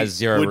actually he has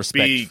zero would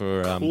respect be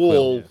for cool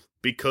Quill.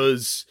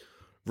 because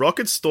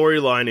Rocket's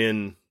storyline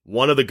in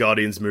one of the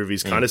Guardians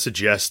movies kind of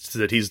suggests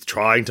that he's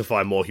trying to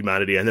find more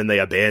humanity, and then they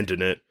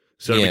abandon it.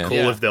 So it'd be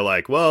cool if they're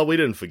like, well, we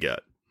didn't forget.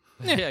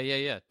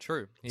 Yeah.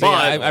 True. But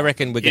I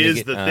reckon we're going to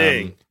get... the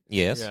thing.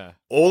 Yes? Yeah.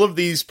 All of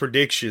these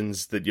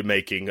predictions that you're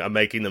making are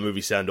making the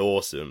movie sound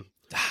awesome.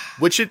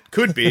 Which it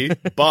could be,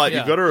 but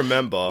you've got to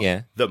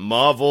remember that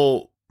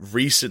Marvel,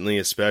 recently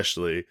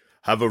especially,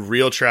 have a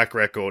real track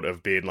record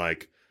of being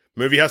like,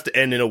 movie has to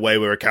end in a way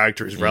where a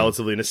character is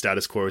relatively in a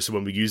status quo, so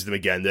when we use them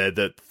again, they're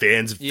the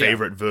fans'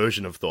 favorite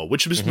version of Thor,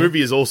 which this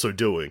movie is also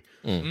doing.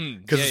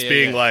 Because it's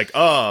being like,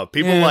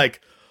 people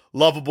like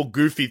lovable,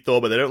 goofy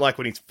Thor, but they don't like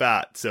when he's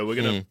fat, so we're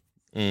going to...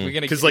 We're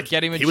gonna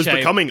get him in he was shape.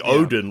 becoming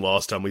Odin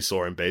last time we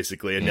saw him,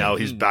 basically, and now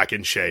he's back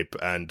in shape,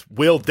 and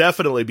will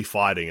definitely be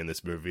fighting in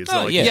this movie. It's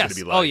not like he's going to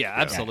be like...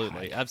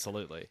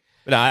 absolutely.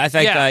 But no, I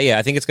think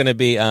I think it's going to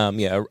be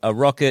a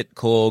Rocket,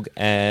 Korg,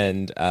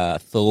 and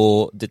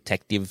Thor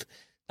detective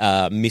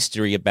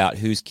mystery about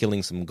who's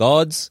killing some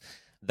gods.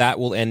 That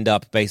will end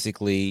up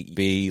basically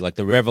be like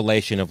the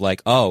revelation of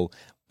like, oh,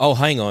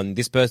 hang on,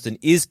 this person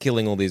is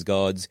killing all these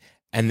gods,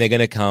 and they're going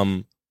to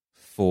come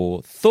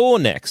for Thor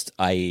next,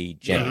 i.e.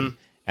 Jane.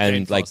 And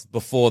Jane like Foster.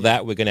 before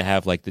that, we're going to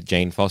have like the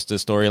Jane Foster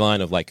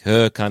storyline of like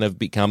her kind of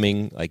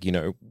becoming like,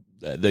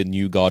 the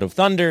new god of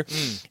thunder,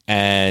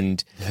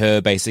 and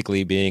her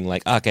basically being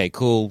like, okay,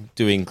 cool,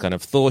 doing kind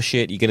of Thor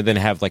shit. You're going to then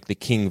have like the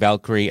King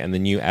Valkyrie and the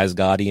new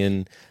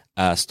Asgardian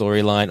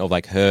storyline of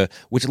like her,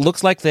 which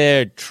looks like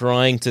they're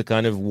trying to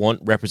kind of want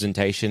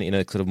representation in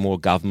a sort of more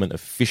government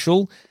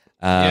official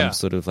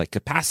sort of like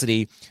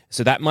capacity.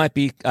 So that might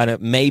be kind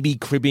of maybe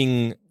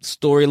cribbing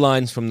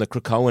storylines from the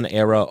Krakoan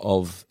era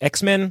of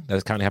X-Men that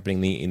is kind of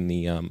happening in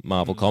the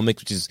Marvel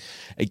comics, which is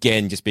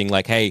again just being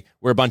like, hey,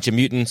 we're a bunch of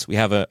mutants, we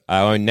have our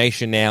own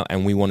nation now,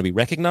 and we want to be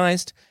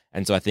recognized.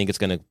 And so I think it's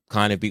going to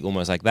kind of be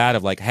almost like that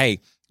of like, hey,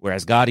 we're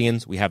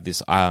Asgardians, we have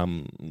this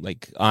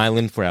like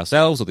island for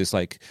ourselves, or this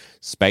like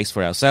space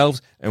for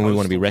ourselves, and we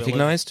want to be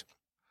recognized.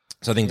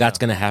 So I think that's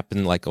going to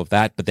happen like of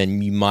that, but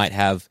then you might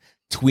have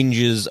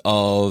twinges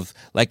of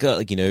like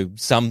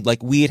some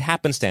like weird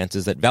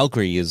happenstances that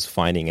Valkyrie is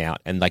finding out,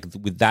 and like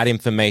with that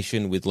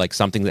information, with like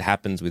something that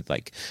happens with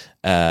like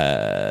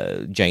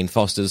Jane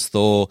Foster's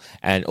Thor,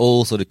 and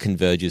all sort of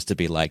converges to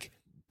be like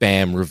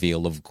bam,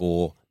 reveal of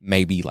Gore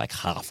maybe like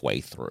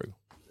halfway through.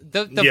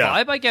 The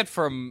vibe I get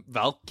from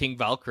King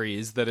Valkyrie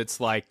is that it's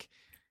like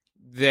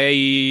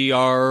they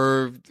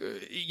are,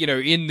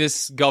 in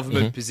this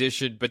government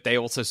position, but they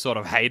also sort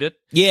of hate it.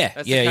 Yeah,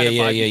 That's the kind of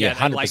vibe you get.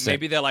 100%. And like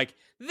maybe they're like,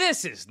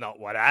 this is not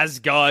what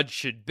Asgard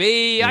should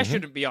be. I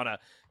shouldn't be on a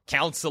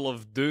council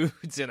of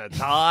dudes in a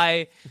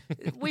tie.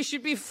 We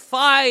should be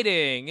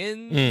fighting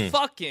and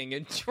fucking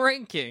and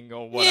drinking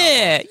or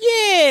whatever.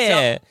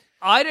 Yeah. So,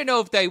 I don't know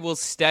if they will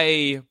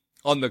stay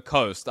on the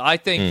coast. I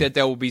think that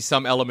there will be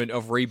some element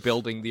of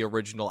rebuilding the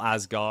original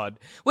Asgard,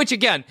 which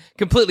again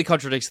completely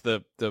contradicts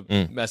the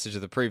message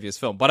of the previous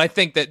film. But I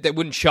think that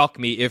wouldn't shock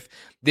me if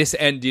this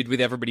ended with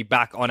everybody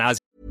back on Asgard.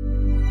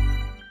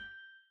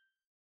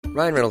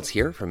 Ryan Reynolds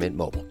here from Mint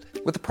Mobile.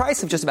 With the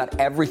price of just about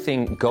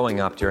everything going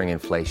up during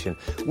inflation,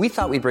 we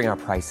thought we'd bring our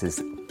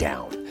prices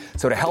down.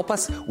 So to help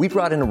us, we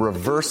brought in a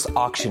reverse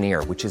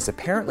auctioneer, which is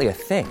apparently a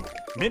thing.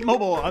 Mint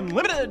Mobile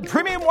Unlimited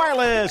Premium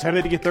Wireless. How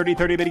to get 30,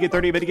 30, bit to get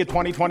 30, bit to get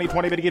 20, 20,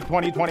 20, bit to get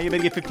 20, 20, bit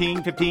to get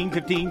 15, 15,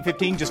 15,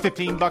 15, just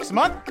 $15 a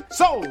month?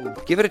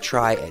 Sold! Give it a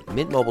try at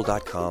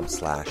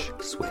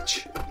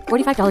mintmobile.com/switch.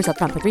 $45 up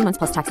front for 3 months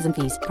plus taxes and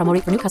fees. Promo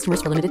rate for new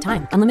customers for limited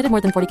time. Unlimited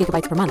more than 40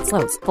 gigabytes per month.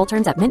 Slows full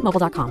terms at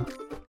mintmobile.com.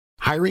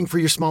 Hiring for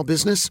your small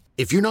business?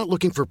 If you're not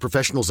looking for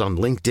professionals on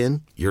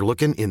LinkedIn, you're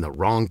looking in the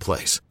wrong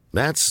place.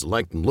 That's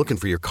like looking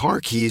for your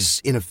car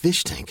keys in a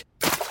fish tank.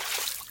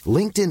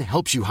 LinkedIn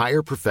helps you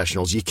hire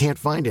professionals you can't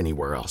find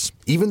anywhere else,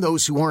 even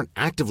those who aren't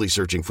actively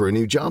searching for a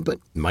new job but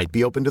might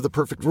be open to the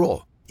perfect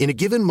role. In a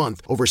given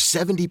month, over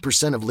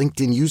 70% of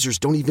LinkedIn users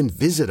don't even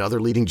visit other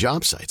leading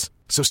job sites.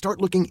 So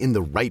start looking in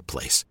the right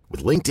place.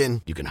 With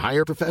LinkedIn, you can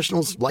hire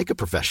professionals like a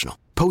professional.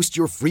 Post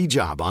your free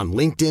job on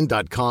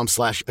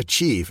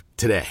linkedin.com/achieve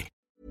today.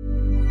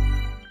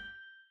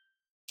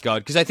 God,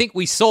 because I think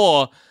we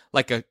saw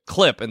like a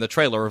clip in the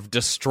trailer of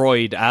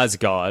destroyed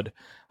Asgard,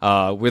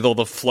 with all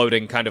the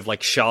floating kind of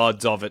like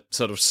shards of it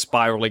sort of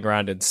spiraling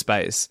around in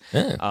space.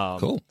 Yeah,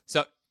 cool.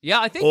 So yeah,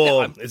 I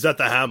think. Is that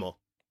the hammer?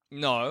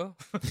 No.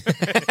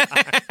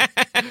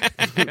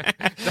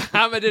 The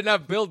hammer didn't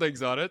have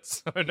buildings on it,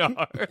 so no.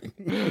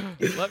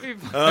 Let me.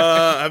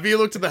 Have you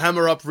looked at the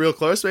hammer up real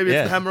close? Maybe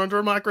it's the hammer under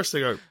a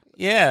microscope.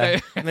 Yeah,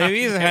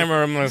 maybe it's a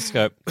hammer on a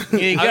microscope.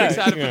 Here you go. I'm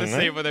excited for the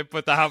scene where they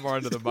put the hammer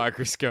under the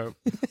microscope.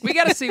 We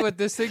got to see what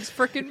this thing's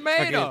freaking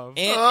made of.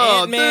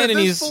 Ant-Man and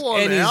his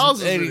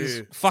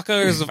houses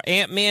fuckers of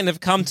Ant-Man have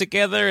come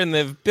together and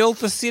they've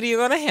built a city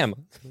on a hammer.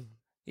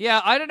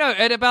 Yeah, I don't know.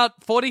 At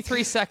about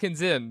 43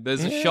 seconds in,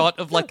 there's a shot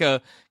of like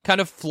a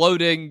kind of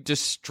floating,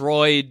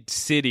 destroyed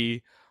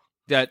city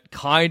that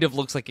kind of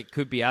looks like it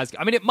could be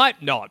Asgard. I mean, it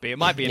might not be. It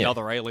might be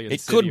another alien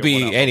It city could or be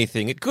whatever.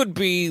 anything. It could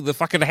be the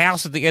fucking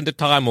house at the end of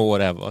time or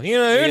whatever. You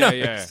know, who knows?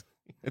 Yeah.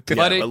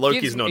 But it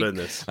Loki's gives not me- in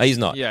this. He's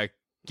not. Yeah,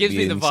 gives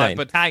me the insane. vibe,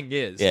 but Kang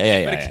is. Yeah,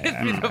 yeah, But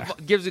yeah,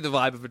 it gives me the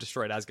vibe of a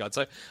destroyed Asgard.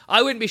 So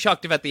I wouldn't be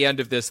shocked if at the end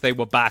of this they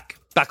were back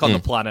on the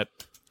planet,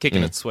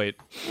 kicking it sweet.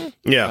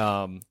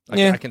 Yeah.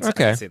 I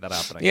can see that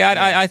happening.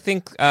 Yeah, I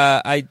think,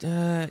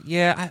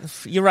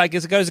 you're right,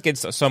 because it goes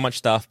against so much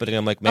stuff, but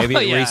I'm like, maybe it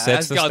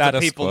resets the Asgard's status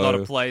a people, quo. not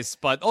a place,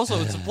 but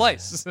also it's a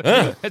place.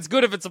 It's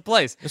good if it's a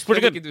place. It's pretty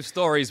good. We can do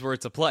stories where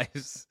it's a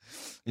place.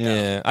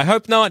 Yeah, I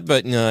hope not,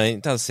 but no,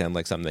 it does sound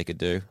like something they could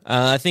do.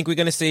 I think we're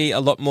going to see a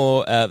lot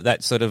more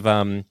that sort of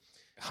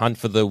Hunt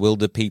for the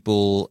Wilder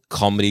People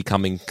comedy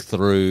coming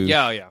through.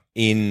 Yeah.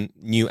 In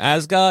New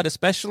Asgard,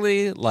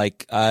 especially,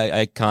 like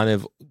I kind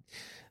of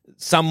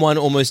someone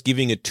almost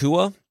giving a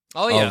tour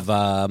of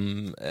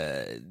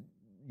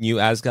New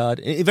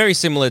Asgard, very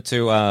similar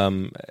to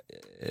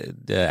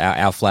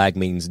Our Flag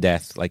Means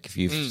Death. Like if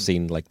you've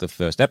seen like the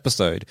first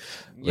episode,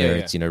 where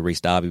it's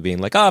Rhys Darby being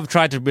like, "Oh, I've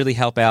tried to really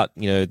help out,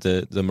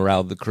 the morale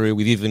of the crew.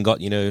 We've even got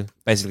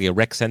basically a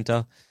rec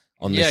center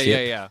on the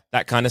ship,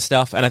 that kind of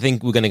stuff." And I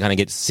think we're going to kind of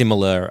get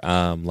similar,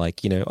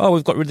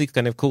 we've got really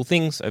kind of cool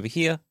things over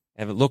here.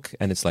 Have a look,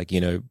 and it's like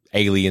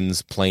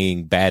aliens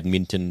playing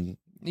badminton.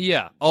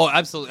 Yeah. Oh,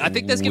 absolutely. I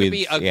think there's going to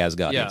be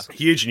Asgardians.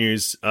 Huge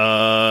news.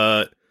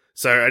 So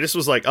I just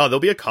was like, there'll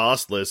be a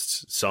cast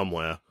list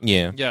somewhere.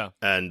 Yeah. Yeah.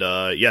 And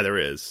there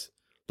is.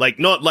 Like,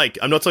 not like,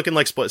 I'm not talking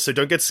like spoilers, so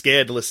don't get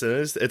scared,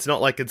 listeners. It's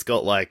not like it's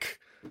got like,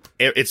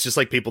 it's just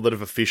like people that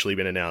have officially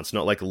been announced,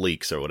 not like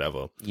leaks or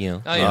whatever. Yeah.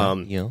 Oh, yeah.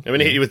 I'm going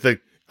to hit you with a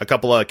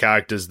couple of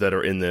characters that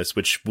are in this,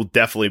 which will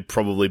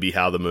probably be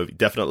how the movie,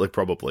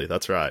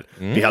 that's right,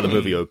 be how the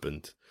movie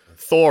opened.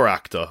 Thor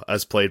actor,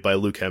 as played by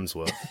Luke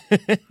Hemsworth.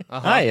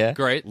 Yeah.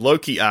 Great.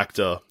 Loki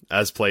actor,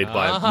 as played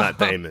by Matt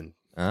Damon.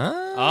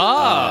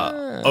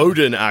 Ah.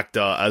 Odin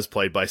actor, as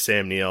played by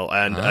Sam Neill.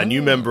 And a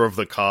new member of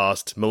the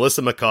cast,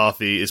 Melissa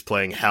McCarthy, is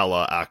playing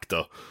Hela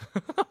actor.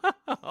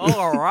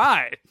 All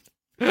right.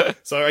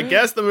 So I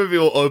guess the movie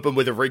will open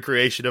with a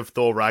recreation of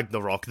Thor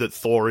Ragnarok that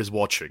Thor is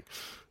watching.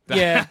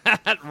 Yeah.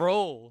 That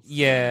rolls.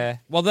 Yeah.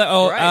 Well,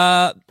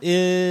 no,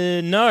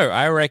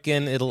 I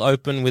reckon it'll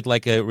open with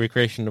like a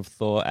recreation of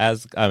Thor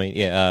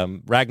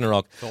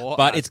Ragnarok.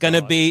 But it's going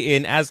to be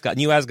in Asgard,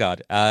 New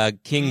Asgard.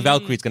 King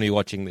Valkyrie's going to be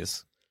watching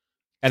this.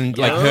 And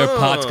like her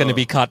part's going to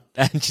be cut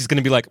and she's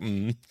going to be like,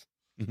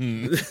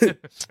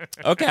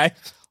 okay.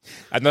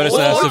 I've noticed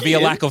a severe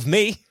lack of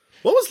me.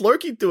 What was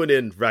Loki doing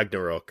in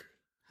Ragnarok?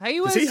 He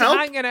was he help?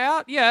 hanging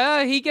out.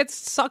 Yeah, he gets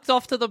sucked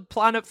off to the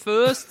planet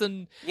first,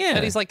 and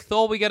and he's like,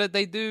 Thor,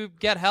 they do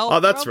get help.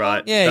 Oh, that's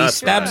right. Yeah, he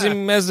stabs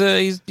him as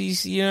he's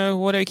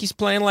he's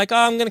playing like,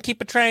 I'm going to keep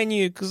betraying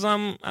you because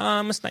I'm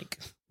a snake.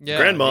 Yeah,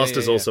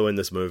 Grandmaster's also in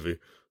this movie.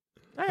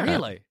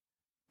 Really?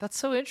 That's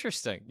so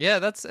interesting. Yeah,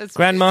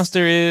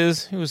 Grandmaster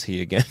is, who was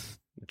he again?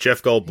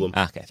 Jeff Goldblum.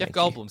 Okay, Jeff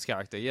Goldblum's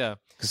character, yeah.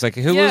 Because like,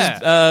 who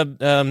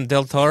was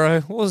Del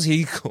Toro? What was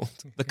he called?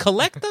 The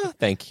Collector?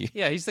 Thank you.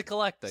 Yeah, he's the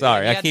Collector.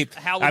 Sorry, yeah,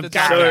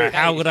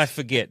 how would I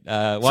forget?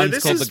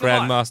 One's called the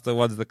Grandmaster,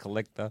 one's the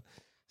Collector.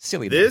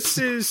 Silly. This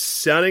is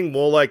sounding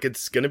more like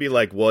it's going to be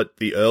like what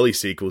the early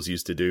sequels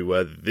used to do,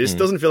 where this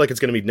doesn't feel like it's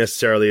going to be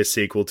necessarily a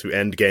sequel to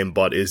Endgame,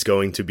 but is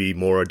going to be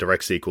more a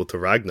direct sequel to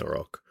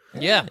Ragnarok.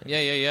 Yeah.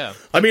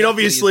 I mean,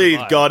 obviously,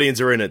 Guardians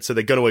are in it, so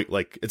they're going to,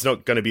 like, it's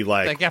not going to be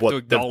like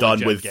what they've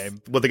done with,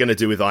 what they're going to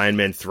do with Iron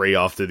Man 3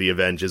 after the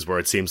Avengers, where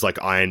it seems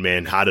like Iron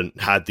Man hadn't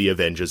had the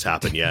Avengers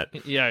happen yet.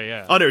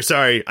 Yeah. Oh, no,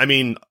 sorry. I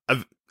mean,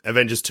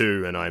 Avengers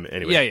 2 and Iron Man.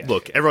 Anyway, Yeah.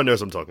 Look, everyone knows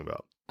what I'm talking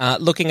about.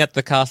 Looking at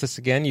the cast list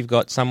again, you've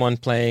got someone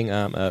playing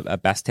a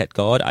Bastet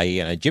god, i.e.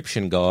 an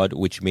Egyptian god,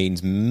 which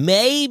means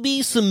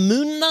maybe some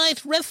Moon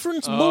Knight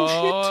reference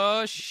bullshit.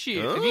 Oh,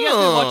 shit. Have you guys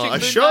been watching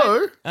Moon a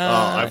show?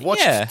 Knight? I've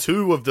watched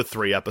 2 of the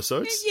 3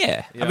 episodes.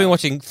 Yeah. I've been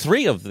watching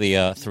 3 of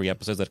the 3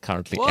 episodes that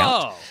currently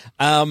count.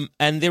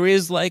 And there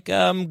is like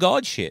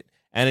god shit.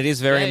 And it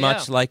is very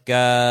much like,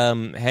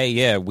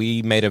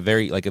 we made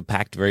a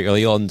pact very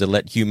early on to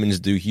let humans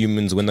do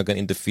humans. We're not going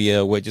to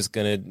interfere. We're just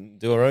going to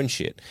do our own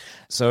shit.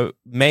 So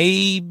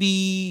maybe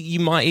you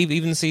might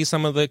even see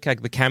some of the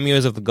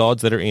cameos of the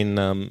gods that are in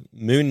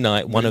Moon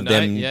Knight. One of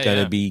them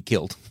going to be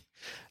killed.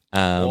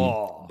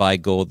 But by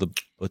Gore the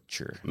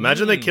Butcher.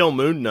 Imagine they kill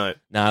Moon Knight.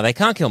 No, they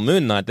can't kill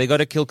Moon Knight. They got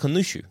to kill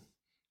Khonshu.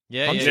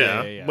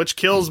 Yeah. Which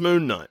kills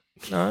Moon Knight.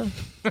 No.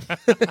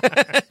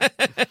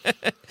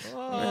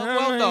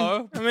 Well,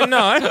 no. I mean,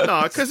 no.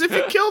 No, because if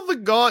you kill the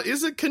god,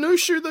 is it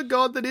Khonshu the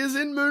god that is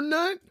in Moon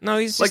Knight? No,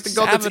 he's like just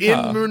the god his that's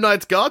avatar. in Moon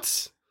Knight's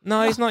guts.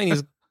 No, he's not in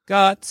his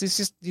guts.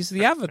 He's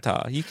the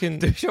avatar. You can.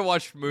 Dusha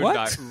watched Moon What?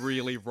 Knight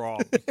really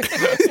wrong.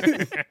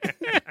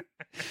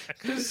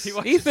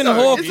 Ethan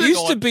Hawke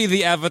used to be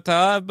the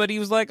avatar, but he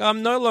was like,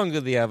 "I'm no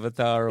longer the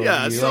avatar."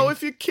 Yeah, so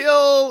if you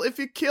kill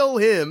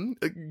him,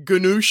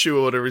 Ganushu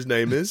or whatever his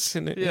name is,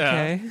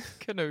 Okay.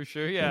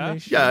 Khonshu, yeah.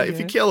 yeah, if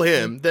you kill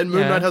him, then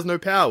Moon Knight has no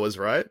powers,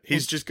 right? He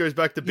just goes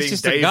back to being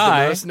just a Dave the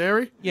guy.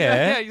 mercenary.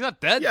 Yeah. He's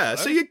not dead. Yeah,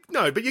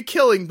 though. but you're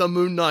killing the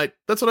Moon Knight.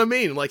 That's what I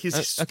mean. Like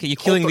he's Okay, you're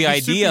killing the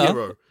he's idea.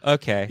 superhero.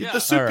 Okay. The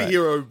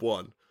superhero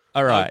one.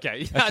 All right.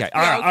 Okay. Okay. That's-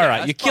 All right. okay, All right.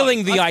 that's You're killing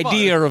fine. the That's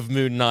idea of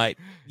Moon Knight.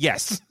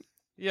 Yes.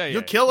 Yeah.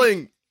 You're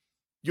killing.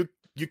 You're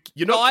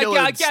No, not killing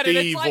I get it.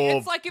 Steve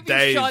It's like or if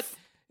Dave.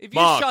 you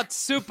Mark. shot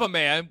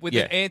Superman with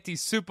Yeah. an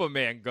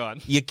anti-Superman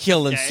gun. You're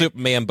killing Okay.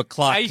 Superman, but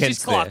Clark He's Kent's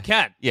just Clark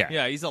there. Kent. Yeah.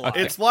 Yeah, he's alive.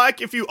 It's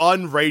like if you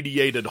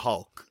unradiated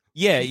Hulk.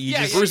 Yeah. You Yeah,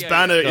 just. yeah, Bruce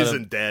Banner Got him.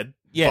 isn't dead.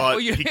 Yeah. but or,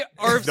 you, he-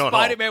 or if he's not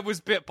Spider-Man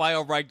was bit by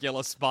a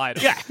regular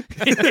spider. Yeah.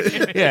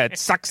 Yeah. It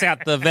sucks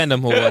out the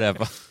venom or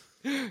whatever.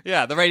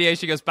 Yeah, the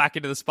radiation goes back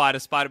into the spider.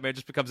 Spider-Man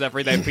just becomes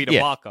everyday Peter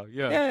Yeah. Parker.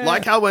 Yeah.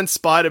 Like how when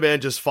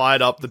Spider-Man just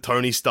fired up the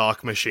Tony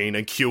Stark machine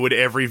and cured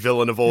every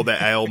villain of all their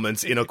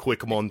ailments in a quick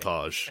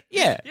montage.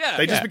 Yeah. Yeah.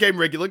 They just became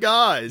regular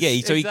guys. Yeah,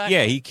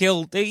 Exactly. he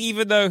killed.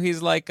 Even though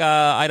he's like,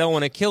 I don't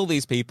want to kill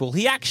these people.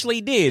 He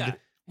actually did. Yeah.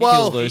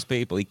 Well, Kill those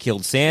people. He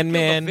killed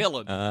Sandman.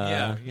 villain.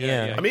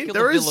 Yeah. I mean, Kill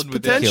there the is villain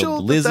with potential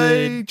Killed that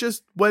they Lizard.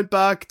 just went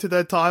back to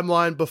their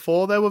timeline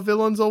before they were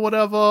villains or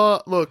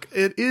whatever. Look,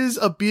 it is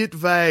a bit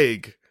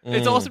vague.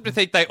 It's awesome to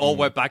think they all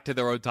went back to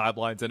their own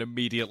timelines and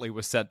immediately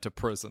were sent to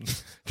prison.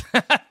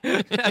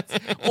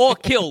 Or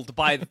killed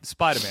by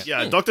Spider-Man.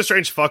 Yeah, Doctor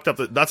Strange fucked up.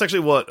 That's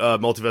actually what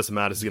Multiverse of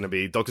Madness is going to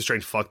be. Doctor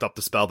Strange fucked up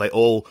the spell. They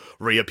all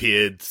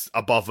reappeared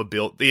above a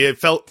build. It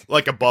felt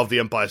like above the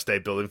Empire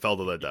State Building, fell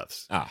to their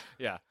deaths.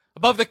 Yeah.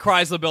 Above the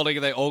Chrysler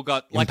building, they all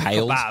got like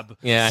Impaled. a kebab.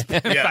 Yeah.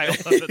 Impaled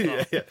at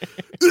the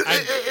top.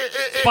 And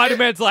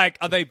Spider-Man's like,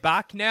 are they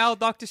back now,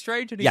 Doctor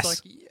Strange? And he's Yes.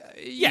 like,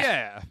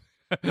 yeah.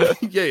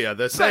 yeah,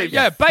 they're saved.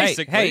 Yeah,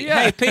 basically.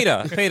 Hey,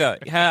 Peter.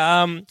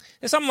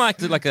 There's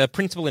something like a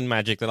principle in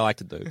magic that I like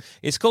to do.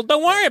 It's called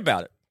 "Don't worry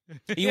about it."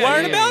 Are you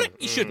worried about it?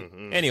 You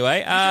shouldn't. Anyway,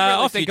 You should really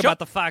off think you about chop.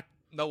 the fact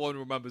no one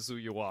remembers who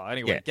you are.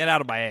 Anyway, Yeah. get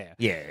out of my hair.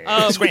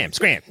 Yeah,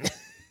 scram.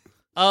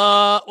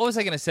 What was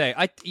I going to say?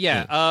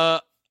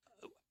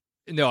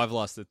 No, I've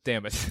lost it.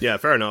 Damn it. Yeah,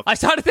 fair enough. I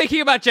started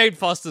thinking about Jane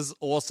Foster's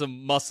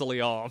awesome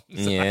muscly arms.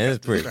 Yeah,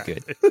 that's pretty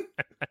good.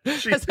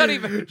 That's not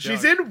even a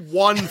She's joke. in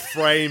one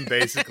frame,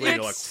 basically. You're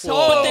like, It's so,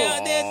 whoa. they're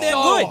so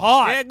good.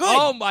 hot. They're good.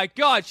 Oh my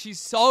god, she's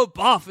so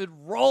buff. It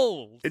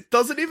rolls. It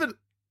doesn't even.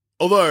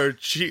 Although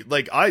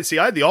I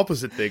had the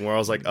opposite thing where I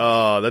was like,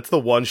 that's the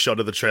one shot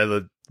of the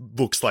trailer that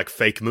looks like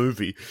fake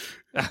movie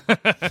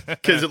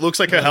because it looks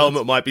like her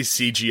helmet might be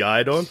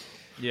CGI'd on.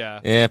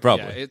 Yeah. Yeah,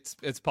 probably. Yeah,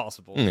 it's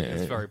possible. Yeah.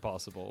 It's very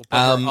possible.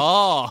 But her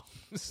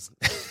arms.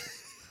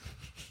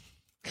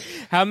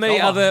 How many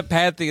Go on. other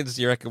Pantheons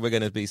do you reckon we're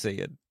going to be seeing?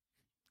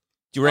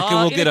 Do you reckon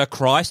we'll in get a- a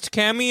Christ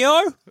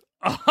cameo?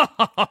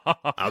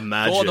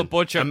 Imagine. Or the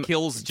butcher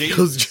kills Jesus.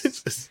 kills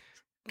Jesus.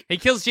 He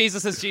kills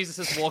Jesus as Jesus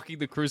is walking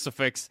the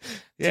crucifix.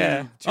 Yeah.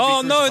 to be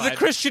Oh no, the crucified.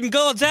 Christian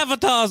God's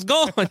avatar's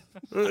gone.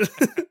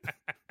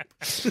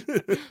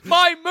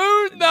 My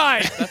Moon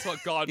Knight! That's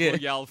what God will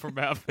yell from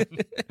heaven.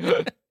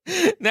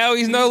 Now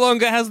he's no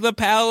longer has the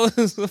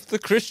powers of the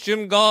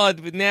Christian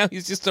God, but now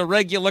he's just a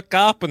regular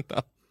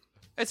carpenter.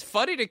 It's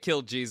funny to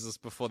kill Jesus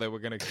before they were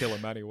going to kill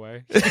him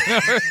anyway.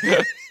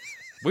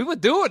 We were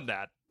doing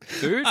that,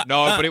 dude.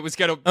 No, but it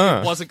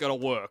wasn't gonna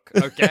work.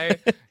 Okay,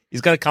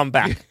 He's got to come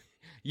back.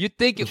 you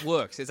think it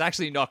works? It's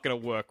actually not gonna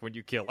work when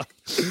you kill him.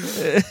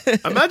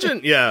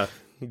 Imagine,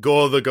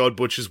 Gore the God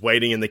Butcher's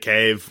waiting in the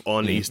cave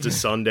on Easter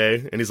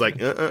Sunday, and he's like,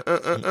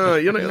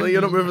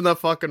 you're not moving that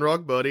fucking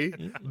rock, buddy.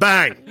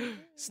 Bang!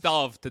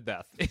 Starved to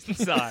death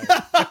inside.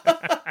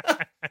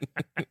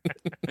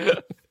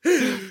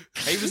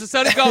 He was the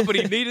son of God, but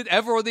he needed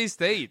everyone these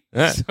teeth.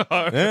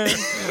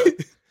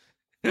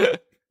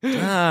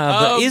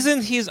 But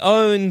isn't his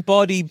own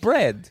body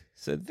bread?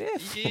 So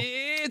therefore,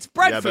 It's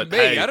bread Yeah, for but me.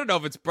 hey. I don't know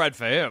if it's bread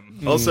for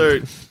him.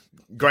 Also,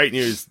 great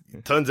news.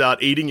 Turns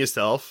out eating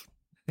yourself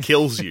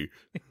kills you.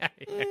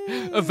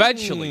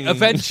 Eventually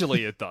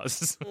it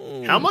does.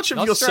 How much of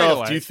Not straight yourself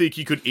away. do you think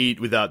you could eat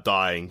without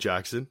dying,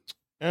 Jackson?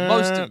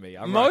 Most of me,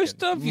 I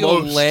most reckon. of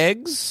your Most.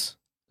 legs.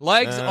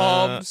 Legs,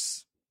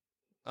 arms.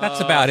 That's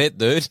about it,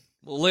 dude.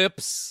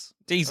 Lips.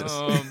 Jesus.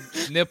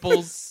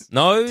 Nipples.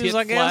 Nose, tit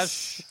I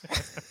guess.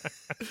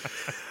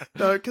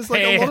 No,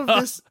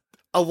 because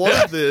a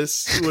lot of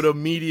this would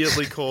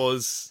immediately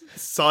cause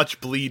such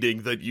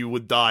bleeding that you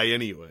would die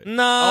anyway.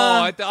 No.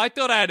 I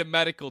thought I had a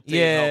medical team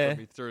Yeah. helping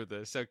me through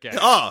this. Okay.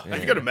 If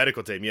you got a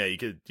medical team, you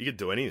could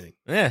do anything.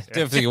 Yeah,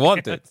 do everything you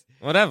want, dude.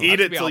 Whatever. Eat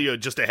it till you're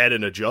just a head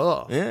in a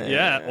jar.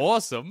 Yeah,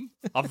 awesome.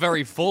 I'm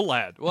very full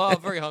lad. Well, I'm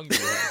very hungry.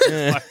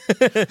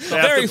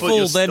 Very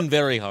full, then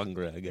very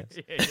hungry, I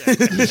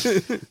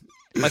guess.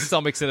 My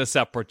stomach's in a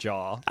separate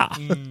jar.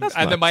 And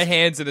then my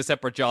hand's in a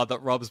separate jar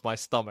that rubs my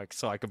stomach,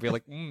 so I could be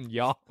like,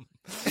 yum.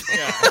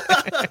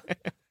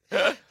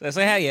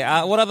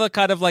 So what other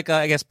kind of I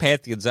guess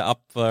pantheons are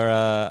up for?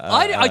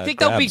 I think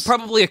that'll be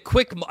probably a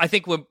quick. I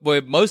think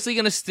we're mostly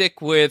going to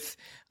stick with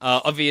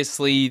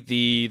obviously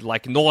the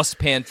Norse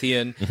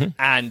pantheon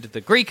and the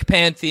Greek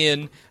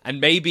pantheon,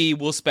 and maybe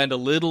we'll spend a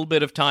little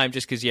bit of time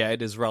just because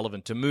it is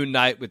relevant to Moon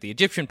Knight with the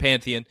Egyptian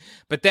pantheon.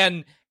 But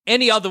then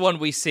any other one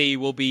we see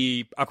will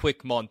be a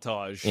quick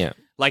montage. Yeah.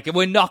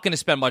 We're not going to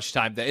spend much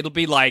time there. It'll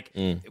be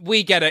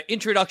we get an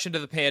introduction to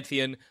the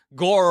pantheon.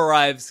 Gore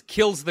arrives,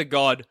 kills the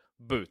god.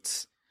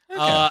 Boots.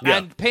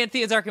 And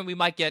pantheons, I reckon we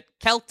might get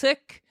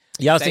Celtic.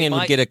 Yeah, I was thinking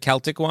we'd get a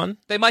Celtic one.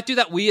 They might do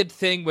that weird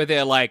thing where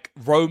they're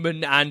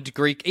Roman and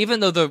Greek, even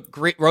though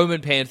the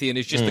Roman pantheon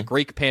is just the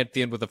Greek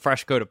pantheon with a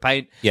fresh coat of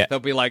paint. Yeah. They'll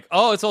be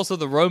it's also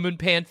the Roman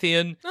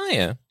pantheon. Oh,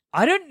 yeah.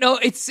 I don't know.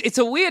 It's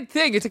a weird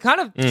thing. It's a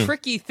kind of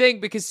tricky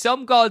thing because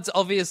some gods,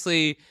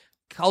 obviously,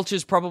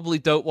 cultures probably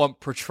don't want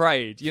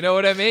portrayed. You know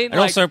what I mean? And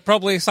also,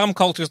 probably some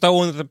cultures don't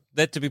want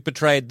that to be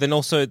portrayed, then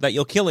also that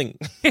you're killing.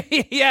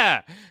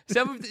 Yeah.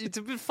 It's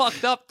a bit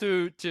fucked up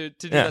to do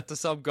that to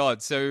some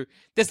gods. So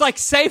there's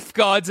safe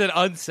gods and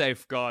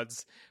unsafe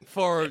gods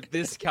for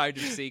this kind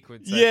of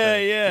sequence.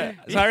 Yeah.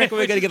 So I reckon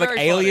we're going to get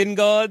alien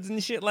gods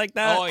and shit like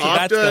that. Oh, yeah. So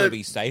that's going to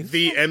be safe.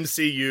 The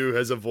MCU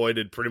has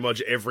avoided pretty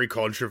much every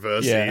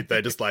controversy. Yeah.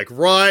 They're just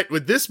right,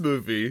 with this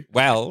movie...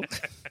 Well...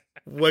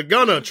 We're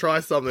gonna try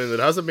something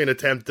that hasn't been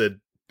attempted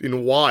in a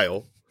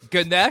while.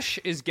 Ganesh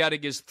is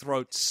getting his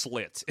throat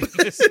slit in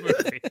this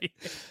movie.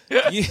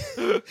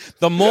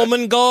 The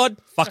Mormon god,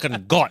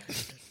 fucking got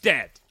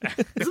dead.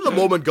 Isn't the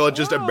Mormon god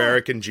just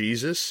American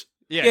Jesus?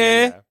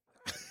 Yeah.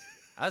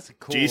 That's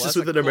cool. Jesus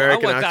with an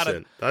American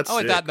accent. I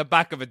want that in the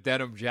back of a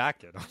denim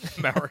jacket.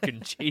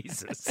 American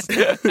Jesus.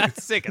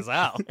 That's sick as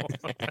hell.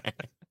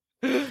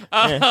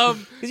 Because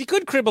you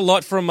could crib a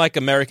lot from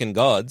American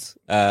gods,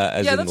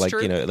 as in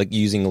true.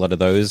 Using a lot of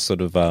those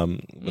sort of what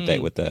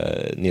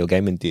Neil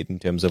Gaiman did in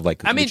terms of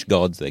which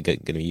gods they're going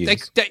to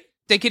use.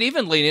 They could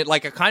even lean it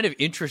a kind of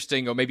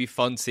interesting or maybe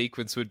fun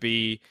sequence would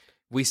be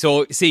we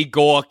see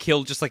Gore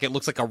kill just it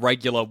looks like a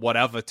regular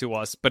whatever to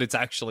us, but it's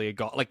actually a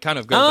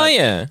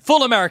god.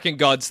 Full American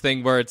gods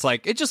thing where it's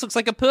it just looks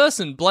like a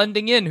person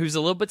blending in who's a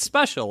little bit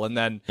special, and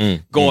then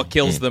Gore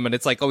kills them, and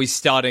it's he's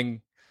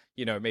starting.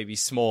 Maybe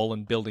small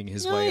and building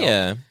his way up.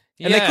 Yeah.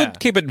 And they could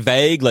keep it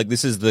vague,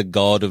 this is the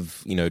god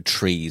of,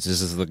 trees,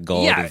 this is the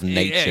god of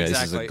nature,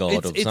 this is a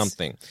god of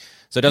something.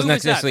 So it doesn't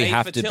necessarily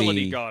have to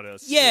be...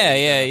 goddess.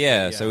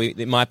 Yeah. So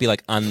it might be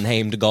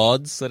unnamed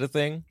gods sort of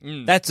thing.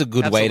 That's a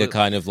good way to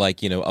kind of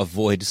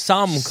avoid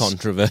some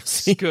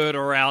controversy. Skirt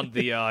around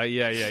the...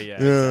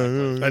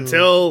 Exactly.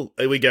 Until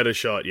we get a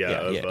shot,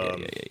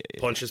 of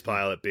Pontius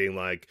Pilate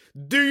being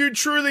do you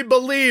truly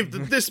believe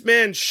that this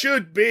man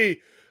should be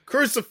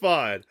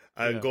crucified?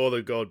 And Gore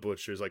the God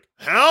Butcher is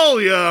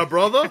hell yeah,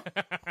 brother!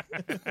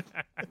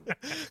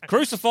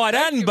 Crucified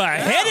and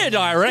beheaded,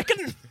 I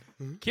reckon.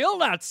 Kill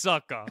that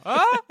sucker,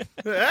 huh?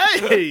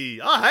 Hey,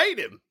 I hate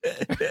him.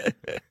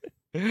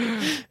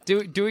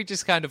 Doing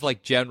just kind of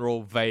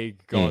general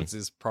vague gods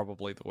is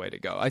probably the way to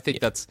go. I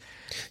think that's.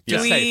 Do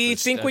we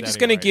think we're just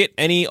going to get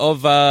any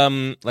of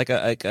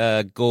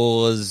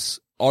Gore's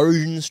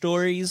origin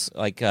stories,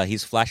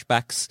 his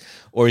flashbacks,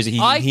 or is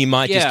he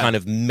might just kind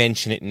of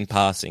mention it in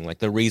passing,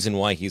 the reason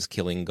why he's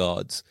killing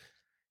gods?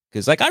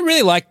 Because I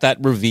really like that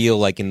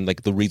reveal, in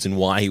the reason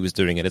why he was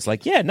doing it. It's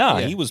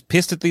he was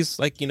pissed at these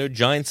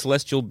giant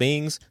celestial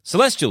beings.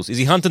 Celestials, is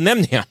he hunting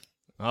them down?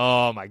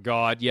 Oh my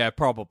god, yeah,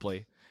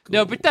 probably. Cool.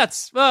 No, but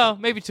that's,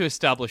 maybe to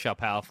establish how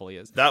powerful he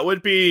is. That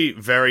would be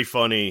very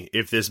funny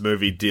if this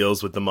movie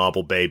deals with the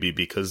marble baby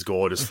because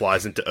Gore just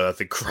flies into Earth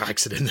and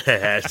cracks it in the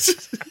head.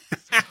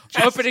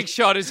 Opening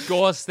shot is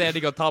Gore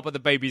standing on top of the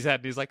baby's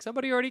head and he's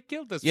somebody already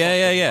killed this.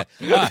 Yeah.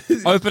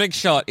 Opening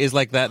shot is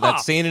that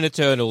scene in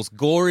Eternals.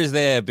 Gore is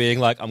there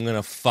being I'm going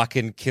to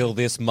fucking kill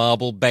this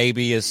marble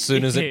baby as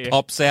soon as it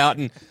pops out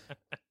and...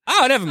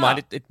 Oh, never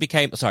mind. It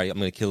became... Sorry, I'm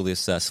going to kill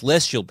this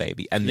celestial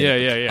baby. And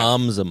then it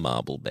becomes a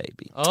marble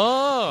baby.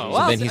 Oh,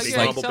 so then he's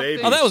oh,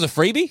 that was a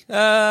freebie?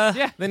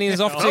 Then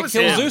he's off to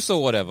kill Zeus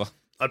or whatever.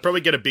 I'd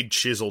probably get a big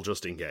chisel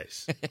just in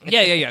case.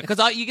 Yeah.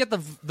 Because you get the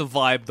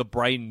vibe, the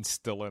brain's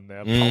still in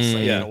there,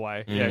 pulsating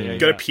away. Yeah.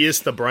 Gotta pierce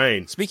the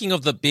brain. Speaking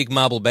of the big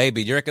marble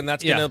baby, do you reckon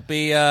that's going to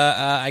be,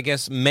 I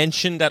guess,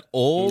 mentioned at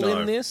all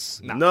in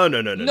this?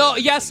 No.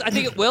 Yes, I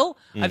think it will.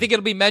 I think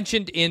it'll be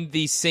mentioned in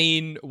the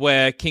scene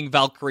where King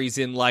Valkyrie's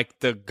in,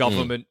 the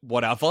government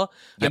whatever,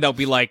 and they'll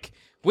be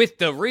with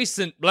the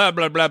recent blah,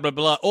 blah, blah, blah,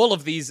 blah, all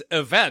of these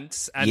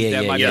events, and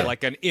there might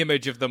be, an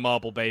image of the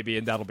marble baby,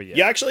 and that'll be it.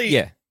 Yeah, actually...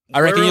 Yeah. I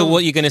reckon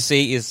what you're going to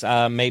see is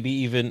maybe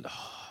even...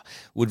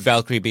 would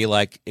Valkyrie be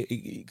like?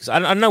 Because I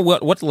don't know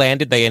what land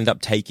did they end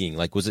up taking.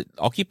 Like, was it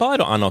occupied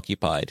or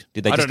unoccupied?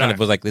 Did they just kind of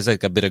was like there's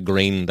like a bit of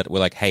green that we're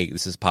like, hey,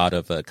 this is part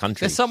of a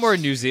country. They're somewhere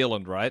in New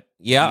Zealand, right?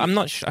 Yeah, I'm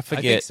not sure. I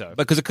forget. I think so.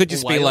 Because it could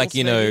just be like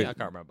maybe? I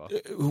can't remember.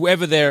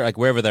 Whoever they're like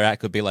wherever they're at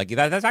could be like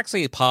that's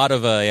actually part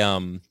of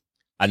a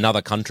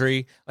another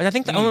country. Like, I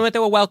think they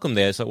were welcome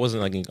there, so it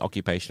wasn't like an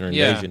occupation or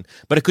invasion.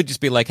 Yeah. But it could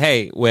just be like,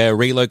 hey, we're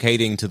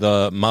relocating to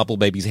the Marble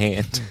Baby's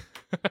hand.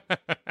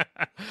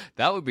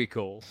 That would be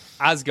cool.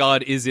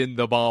 Asgard is in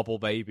the Marble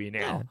Baby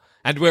now.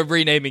 And we're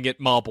renaming it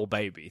Marble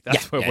Baby.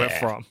 That's where we're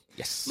from.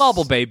 Yes.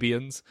 Marble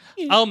Babians.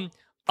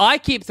 I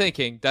keep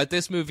thinking that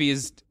this movie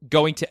is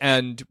going to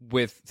end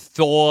with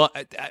Thor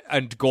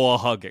and Gore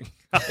hugging.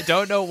 I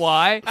don't know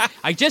why.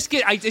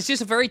 It's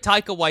just a very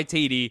Taika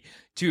Waititi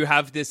to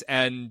have this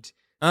end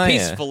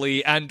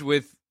peacefully and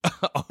with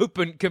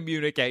open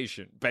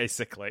communication,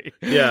 basically.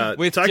 Yeah,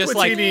 with Taika just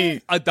Waititi,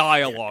 like a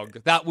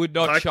dialogue. That would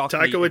not shock me.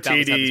 Taika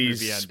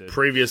Waititi's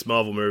previous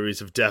Marvel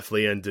movies have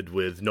definitely ended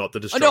with not the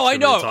destruction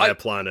of the entire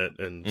planet.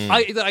 And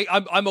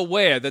I'm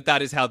aware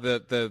that is how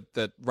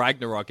the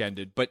Ragnarok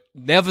ended, but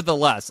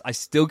nevertheless, I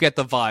still get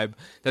the vibe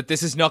that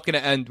this is not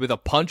going to end with a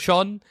punch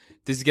on.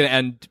 This is going to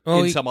end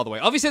in some other way.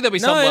 Obviously, there'll be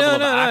some level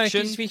of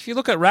action. If you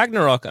look at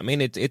Ragnarok, I mean,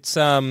 it's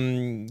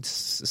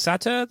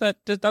Satyr that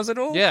does it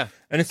all. Yeah,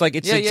 and it's like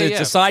it's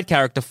a side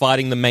character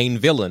fighting the main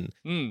villain.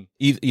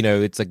 You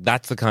know, it's like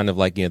that's the kind of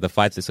like the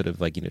fights that sort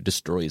of like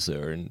destroys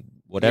her and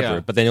whatever. Yeah.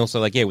 But then also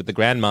like with the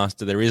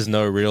Grandmaster, there is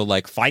no real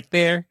like fight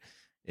there.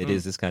 It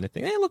is this kind of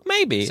thing. Hey, look,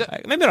 maybe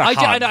maybe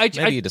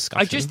a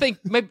discussion. I just think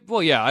maybe.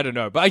 Well, yeah, I don't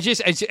know, but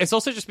it's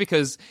also just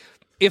because.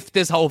 If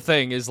this whole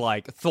thing is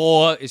like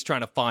Thor is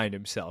trying to find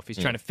himself, he's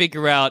trying to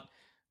figure out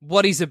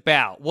what he's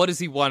about, what does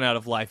he want out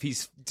of life?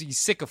 He's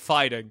sick of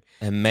fighting,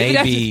 and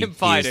maybe he's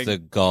the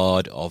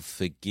god of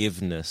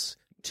forgiveness.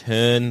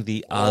 Turn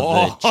the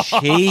other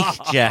cheek,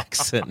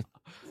 Jackson.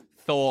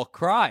 Thor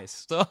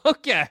Christ.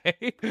 Okay.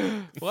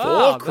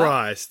 Wow, Thor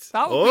Christ.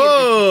 That would be an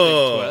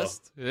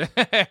interesting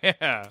twist.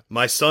 Yeah.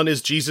 My son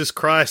is Jesus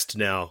Christ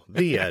now.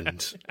 The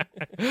end.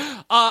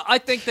 I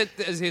think that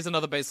here's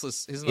another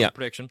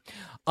prediction.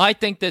 I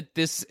think that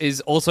this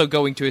is also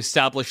going to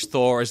establish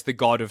Thor as the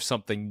god of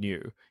something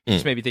new.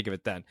 Just maybe think of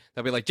it then.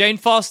 They'll be like, Jane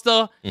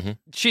Foster,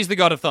 she's the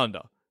god of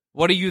thunder.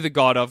 What are you the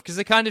god of? Because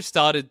they kind of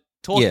started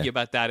talking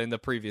about that in the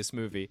previous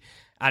movie.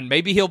 And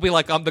maybe he'll be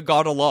like, I'm the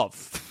god of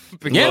love.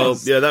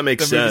 Because that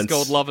makes the movie's sense.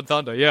 called Love and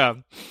Thunder, yeah.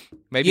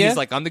 Maybe he's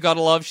like, I'm the god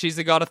of love, she's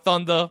the god of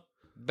thunder.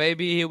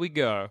 Baby, here we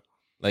go.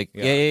 Like,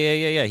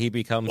 yeah. He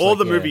becomes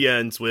the movie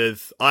ends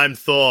with, I'm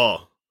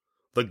Thor,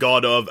 the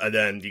god of, and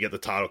then you get the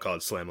title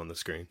card slam on the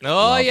screen. Oh,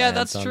 Love yeah, and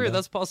that's Thunder. true.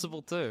 That's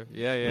possible, too.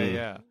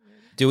 Yeah.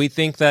 Do we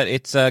think that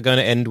it's going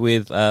to end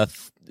with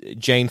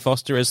Jane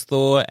Foster as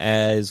Thor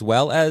as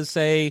well as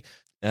a...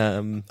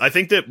 I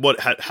think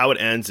that how it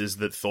ends is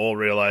that Thor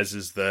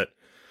realizes that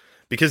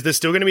because there's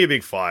still going to be a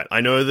big fight.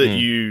 I know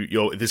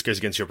that this goes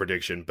against your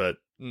prediction, but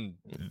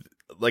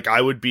like I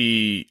would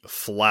be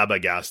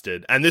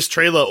flabbergasted. And this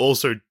trailer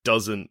also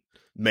doesn't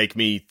make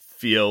me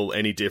feel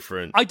any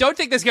different. I don't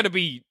think there's going to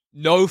be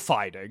no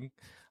fighting.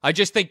 I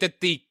just think that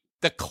the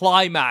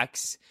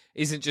climax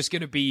isn't just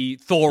going to be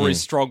Thor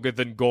is stronger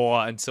than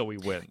Gore and so he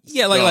wins.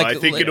 Yeah, I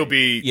think it'll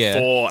be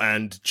Thor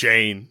and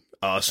Jane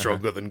are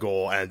stronger than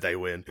Gore and they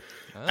win.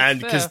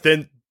 And because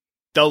then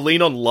they'll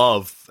lean on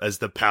love as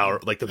the power,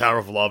 like the power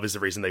of love is the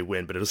reason they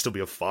win, but it'll still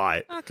be a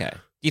fight. Okay. Do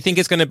you think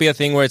it's going to be a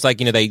thing where it's like,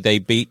 they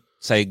beat,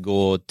 say,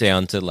 Gore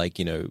down to like,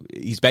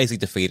 he's basically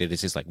defeated.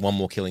 It's just like one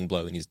more killing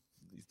blow and he's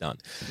done.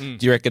 Do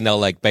you reckon they'll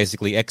like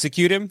basically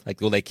execute him?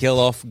 Like, will they kill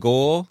off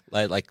Gore?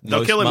 Like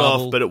they'll kill him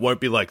off, but it won't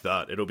be like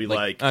that. It'll be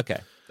like okay.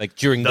 Like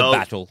during the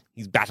battle,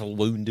 he's battle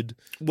wounded.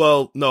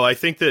 Well, no, I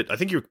think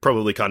you're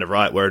probably kind of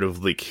right. Where it'll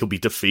like he'll be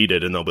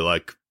defeated, and they'll be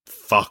like,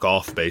 "Fuck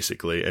off,"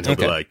 basically, and he'll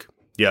be like,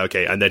 "Yeah,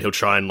 okay," and then he'll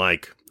try and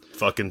like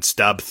fucking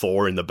stab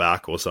Thor in the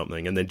back or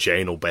something, and then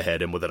Jane will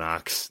behead him with an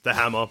axe, the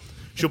hammer.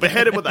 She'll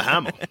behead him with a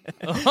hammer.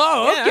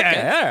 Oh,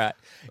 okay, all right.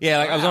 Yeah,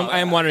 like I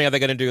am wondering, are they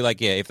going to do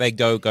like, if they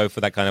go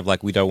for that kind of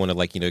like, we don't want to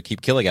like,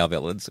 keep killing our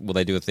villains, will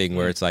they do a thing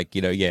where it's like,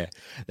 they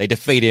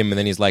defeat him and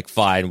then he's like,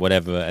 fine,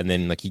 whatever, and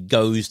then like he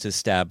goes to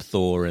stab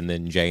Thor and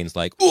then Jane's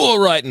like, all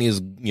right, in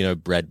his,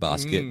 bread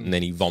basket, and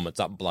then he vomits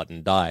up blood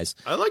and dies.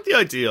 I like the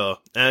idea,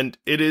 and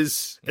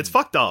it's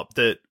fucked up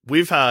that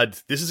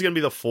this is going to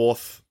be the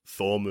fourth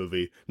Thor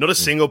movie. Not a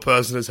single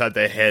person has had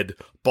their head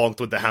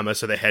bonked with the hammer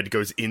so their head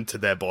goes into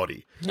their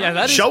body. Yeah,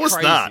 that is Show crazy.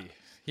 us that.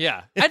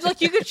 Yeah. And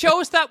like you could show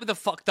us that with a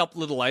fucked up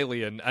little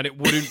alien and it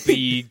wouldn't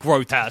be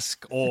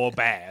grotesque or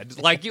bad.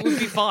 Like it would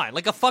be fine.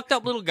 Like a fucked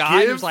up little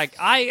guy who's like,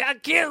 I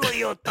kill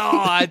you,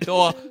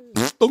 Thor,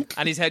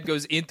 and his head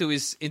goes into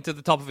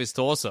the top of his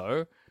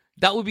torso.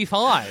 That would be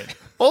fine.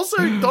 Also,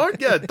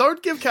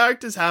 don't give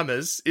characters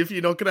hammers if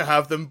you're not going to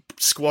have them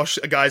squash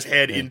a guy's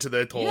head into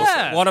their torso.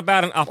 Yeah. What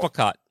about an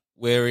uppercut?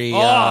 Where he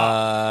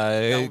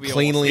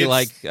cleanly,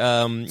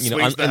 awesome.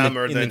 swings the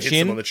hammer and then the hits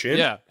him on the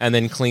chin, and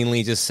then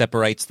cleanly just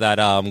separates that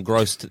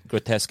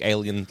grotesque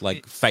alien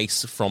like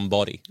face from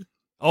body.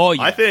 Oh,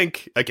 yeah. I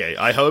think,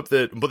 I hope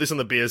that, put this on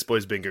the BS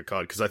Boys bingo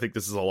card, because I think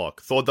this is a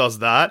lock. Thor does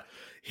that,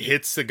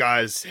 hits the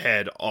guy's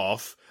head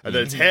off, and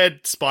then its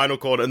head, spinal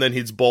cord, and then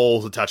his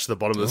balls attached to the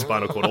bottom of the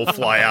spinal cord all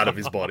fly out of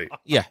his body.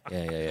 Yeah.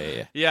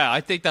 Yeah,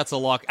 I think that's a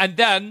lock. And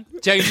then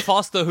Jane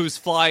Foster, who's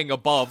flying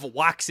above,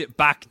 whacks it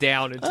back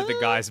down into the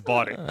guy's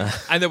body.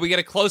 And then we get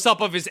a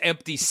close-up of his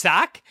empty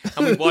sack,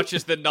 and we watch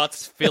as the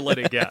nuts fill it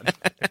again.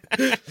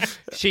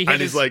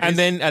 And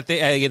then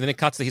then it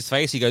cuts to his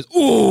face. He goes,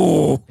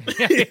 "Ooh!"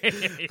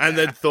 And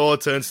then Thor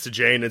turns to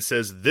Jane and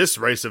says, "This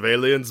race of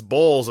aliens,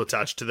 balls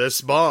attached to their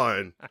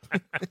spine."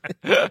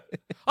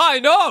 I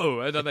know!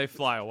 And then they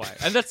fly away.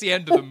 And that's the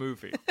end of the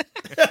movie.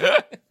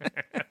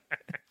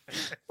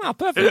 Oh,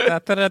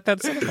 perfect.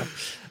 That's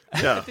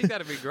Yeah. I think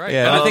that'd be great.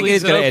 Yeah, I think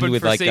it's going to end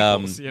with like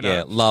sequels,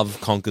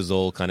 love conquers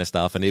all kind of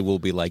stuff, and it will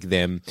be like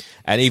them.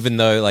 And even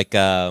though like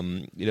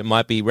it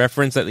might be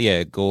referenced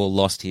that Gore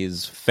lost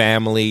his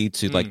family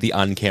to like the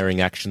uncaring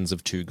actions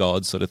of two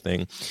gods, sort of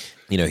thing.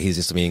 He's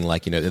just being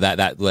like,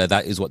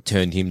 that is what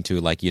turned him to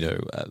like,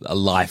 a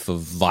life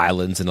of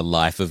violence and a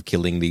life of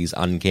killing these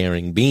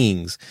uncaring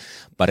beings.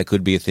 But it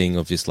could be a thing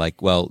of just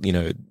like, well,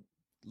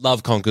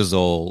 love conquers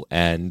all,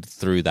 and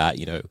through that,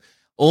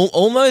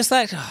 almost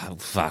like,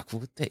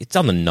 it's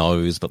on the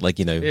nose, but like,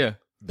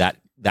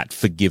 that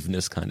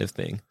forgiveness kind of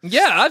thing.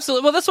 Yeah,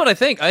 absolutely. Well, that's what I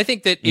think. I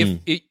think that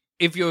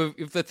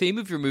if the theme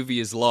of your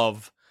movie is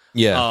love,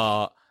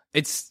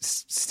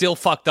 it's still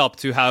fucked up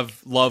to have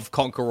love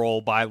conquer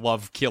all by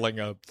love killing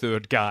a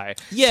third guy.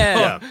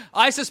 Yeah. So,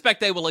 I suspect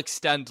they will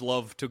extend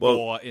love to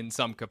Gore in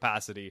some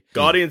capacity.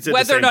 Guardians did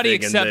whether the or not same he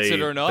thing, accepts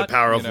and it or not. The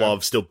power of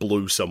love still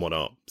blew someone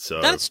up.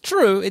 So that's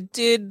true. It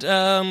did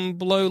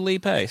blow Lee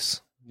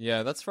Pace.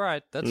 Yeah, that's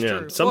right. That's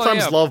true.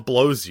 Sometimes love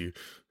blows you.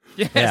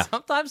 Yeah,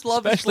 sometimes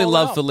love, especially is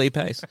love up. for Lee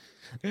Pace.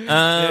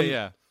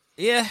 Yeah,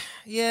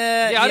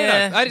 I don't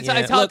know. It's hard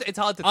to tell. It's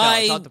hard to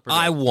predict.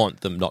 I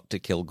want them not to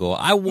kill Gore.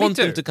 I want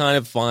them to kind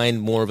of find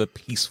more of a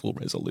peaceful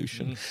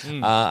resolution.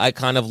 I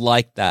kind of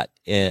like that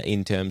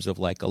in terms of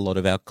like a lot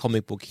of our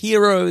comic book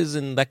heroes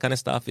and that kind of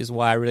stuff is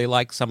why I really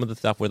like some of the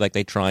stuff where like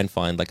they try and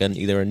find like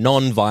either a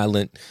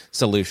non-violent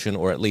solution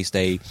or at least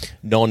a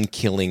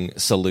non-killing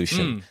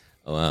solution.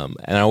 And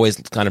I always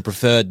kind of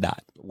preferred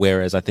that.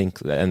 Whereas I think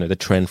the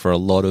trend for a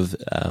lot of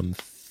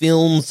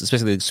films,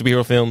 especially the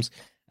superhero films,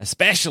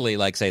 especially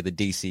like say the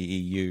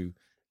DCEU,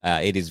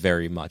 it is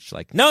very much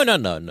like no.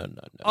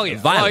 Oh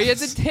yeah,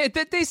 violence. The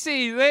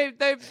DC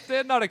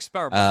they're not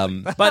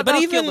experimenting. But They'll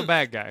even kill the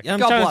bad guy. I'm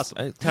God bless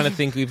them. I'm trying to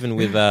think even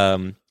with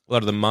a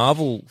lot of the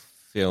Marvel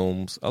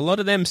films, a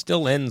lot of them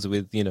still ends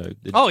with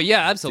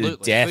absolutely, the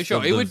death for sure.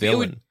 of the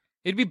villain.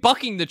 It'd be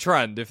bucking the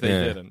trend if they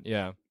didn't.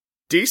 Yeah.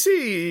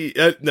 DC,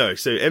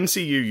 so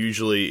MCU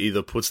usually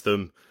either puts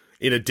them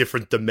in a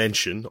different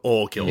dimension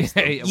or kills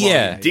them.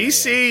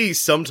 DC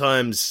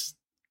sometimes...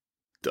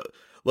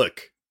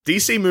 Look,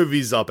 DC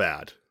movies are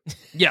bad.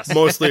 Yes.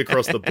 Mostly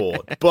across the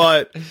board.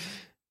 But,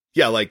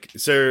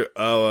 Steppenwolf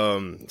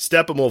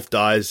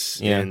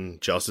dies in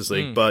Justice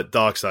League, but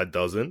Darkseid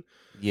doesn't.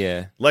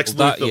 Yeah. Lex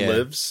Luthor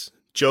lives.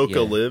 Joker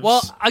lives.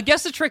 Well, I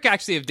guess the trick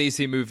actually of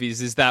DC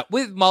movies is that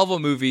with Marvel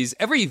movies,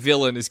 every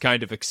villain is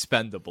kind of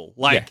expendable.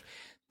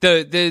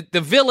 The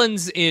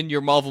villains in your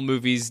Marvel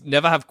movies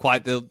never have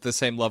quite the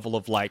same level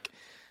of like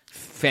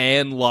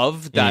fan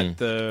love that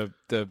the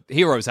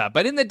heroes have.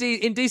 But in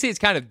DC it's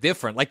kind of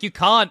different. Like you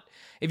can't,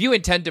 if you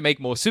intend to make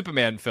more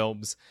Superman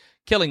films,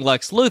 killing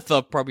Lex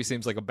Luthor probably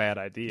seems like a bad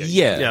idea.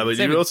 Yeah, but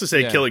you also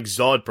say killing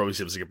Zod probably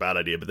seems like a bad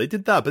idea, but they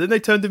did that. But then they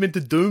turned him into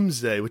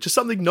Doomsday, which is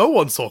something no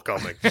one saw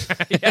coming.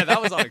 Yeah,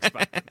 that was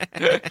unexpected.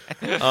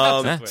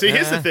 So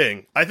here's the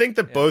thing. I think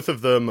that both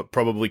of them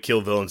probably kill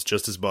villains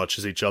just as much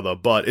as each other,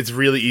 but it's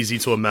really easy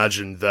to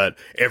imagine that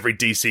every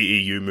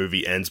DCEU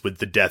movie ends with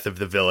the death of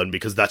the villain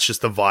because that's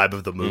just the vibe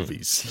of the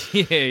movies.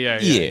 Yeah.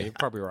 You're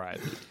probably right.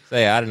 So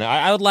I don't know.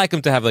 I would like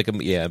them to have like a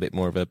bit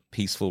more of a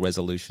peaceful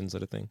resolution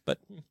sort of thing. But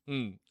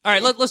all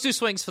right, let's do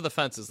swings for the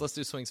fences.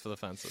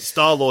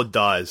 Star-Lord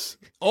dies.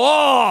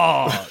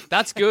 Oh,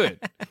 that's good.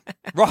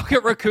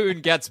 Rocket Raccoon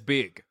gets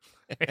big.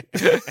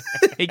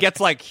 He gets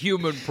like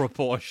human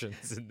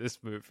proportions in this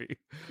movie.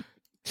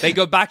 They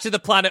go back to the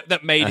planet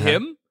that made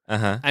him,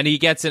 and he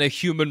gets in a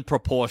human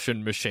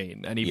proportion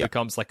machine, and he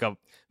becomes like a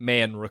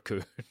man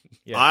raccoon.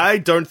 I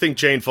don't think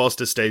Jane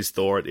Foster stays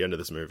Thor at the end of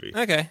this movie.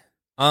 Okay.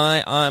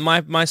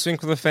 My swing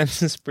for the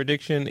fences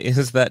prediction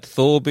is that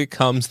Thor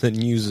becomes the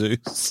new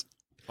Zeus.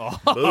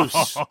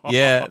 Moose.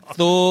 Yeah,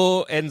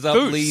 Thor ends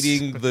up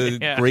leading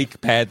the Greek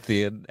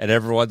pantheon, and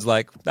everyone's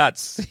like, that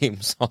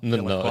seems on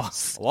the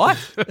nose. What?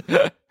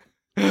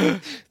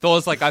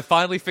 Thor's like, I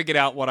finally figured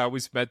out what I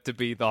was meant to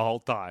be the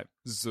whole time.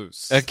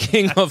 Zeus. A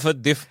king of a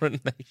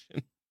different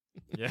nation.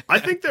 Yeah. I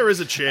think there is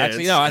a chance.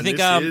 Actually, no, I think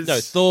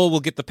Thor will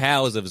get the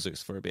powers of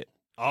Zeus for a bit.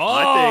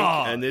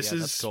 I think, and this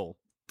is cool.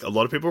 A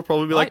lot of people will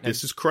probably be like,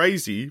 this is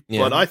crazy,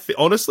 but I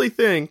honestly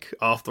think,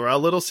 after our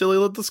little silly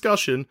little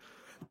discussion,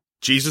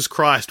 Jesus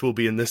Christ will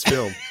be in this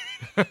film.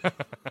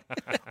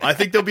 I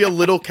think there'll be a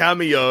little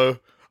cameo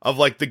of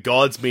like the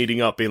gods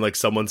meeting up, being like,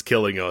 someone's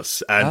killing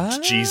us,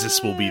 and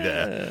Jesus will be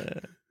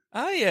there.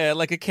 Oh, yeah,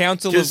 like a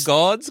council of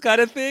gods kind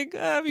of thing.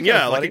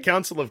 Like a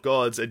council of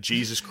gods, and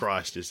Jesus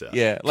Christ is there.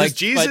 Yeah, like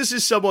Jesus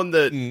is someone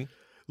that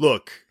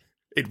look.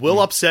 It will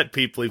upset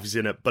people if he's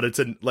in it, but it's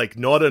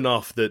not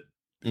enough that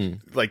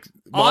like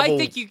Marvel... I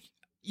think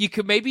you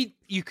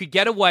could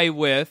get away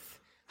with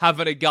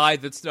having a guy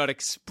that's not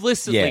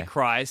explicitly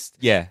Christ,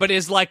 but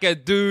is like a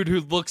dude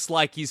who looks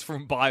like he's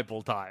from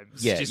Bible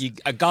times. Yeah,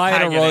 a guy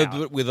in a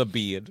robe with a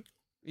beard.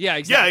 Yeah,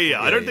 exactly.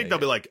 Yeah. I don't think they'll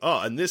be like,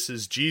 oh, and this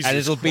is Jesus and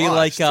it'll Christ. be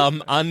like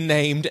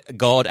unnamed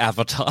God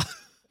avatar.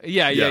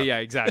 Yeah,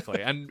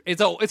 exactly. And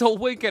it's a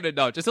wink and a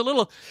nudge. It's a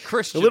little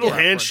Christian, a little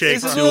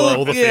handshake to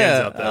all the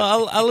fans out there.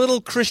 A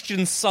little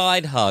Christian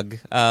side hug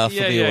for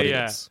the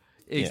audience.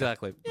 Yeah.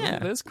 Exactly. Yeah.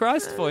 There's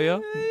Christ for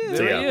you.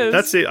 There he is.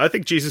 That's it. I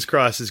think Jesus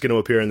Christ is going to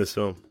appear in this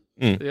film.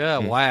 Yeah.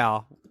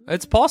 Wow.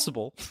 It's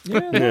possible.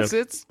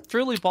 It's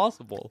truly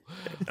possible.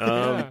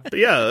 But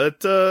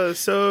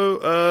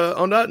so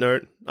on that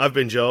note, I've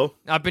been Joel.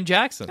 I've been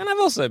Jackson. And I've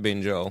also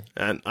been Joel.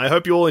 And I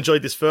hope you all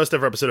enjoyed this first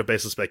ever episode of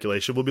Baseless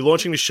Speculation. We'll be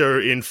launching the show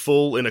in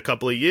full in a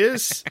couple of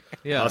years.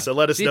 So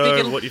let us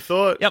know what you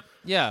thought. Yep.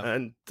 Yeah.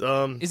 And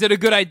is it a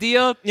good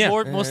idea?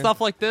 More stuff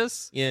like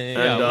this?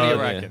 Yeah. What do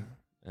you reckon?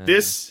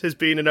 This has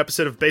been an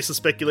episode of Baseless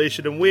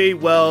Speculation, and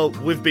we've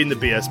been the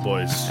BS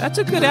Boys. That's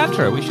a good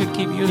outro. We should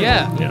keep using it.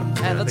 Yeah,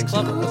 that's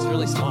clever. So. That's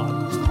really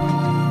smart.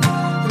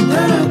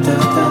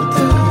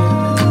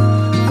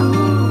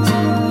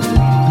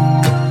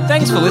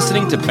 Thanks for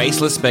listening to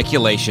Baseless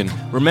Speculation.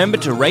 Remember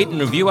to rate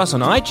and review us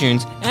on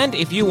iTunes, and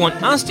if you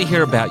want us to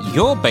hear about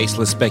your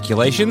baseless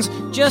speculations,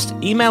 just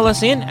email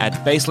us in at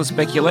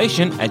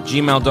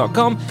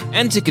baselessspeculation@gmail.com,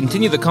 and to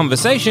continue the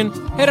conversation,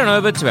 head on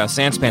over to our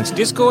Sanspants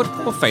Discord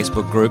or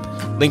Facebook group.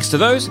 Links to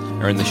those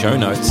are in the show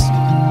notes.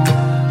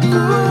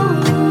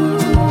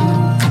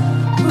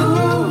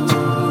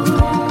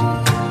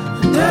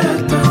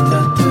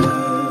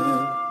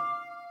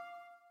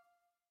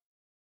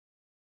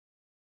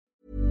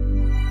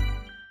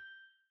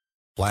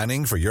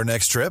 Planning for your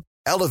next trip?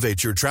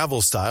 Elevate your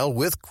travel style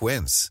with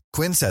Quince.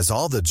 Quince has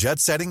all the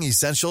jet-setting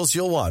essentials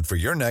you'll want for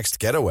your next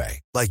getaway,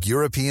 like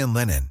European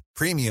linen,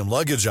 premium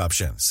luggage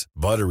options,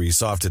 buttery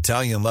soft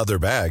Italian leather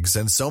bags,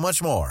 and so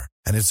much more.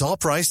 And it's all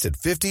priced at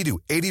 50 to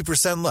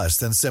 80% less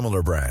than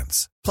similar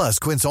brands. Plus,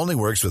 Quince only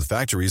works with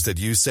factories that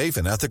use safe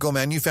and ethical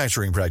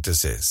manufacturing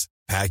practices.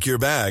 Pack your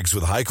bags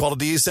with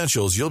high-quality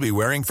essentials you'll be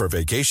wearing for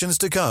vacations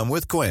to come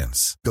with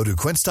Quince. Go to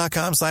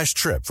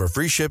quince.com/trip for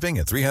free shipping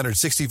and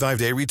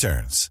 365-day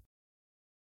returns.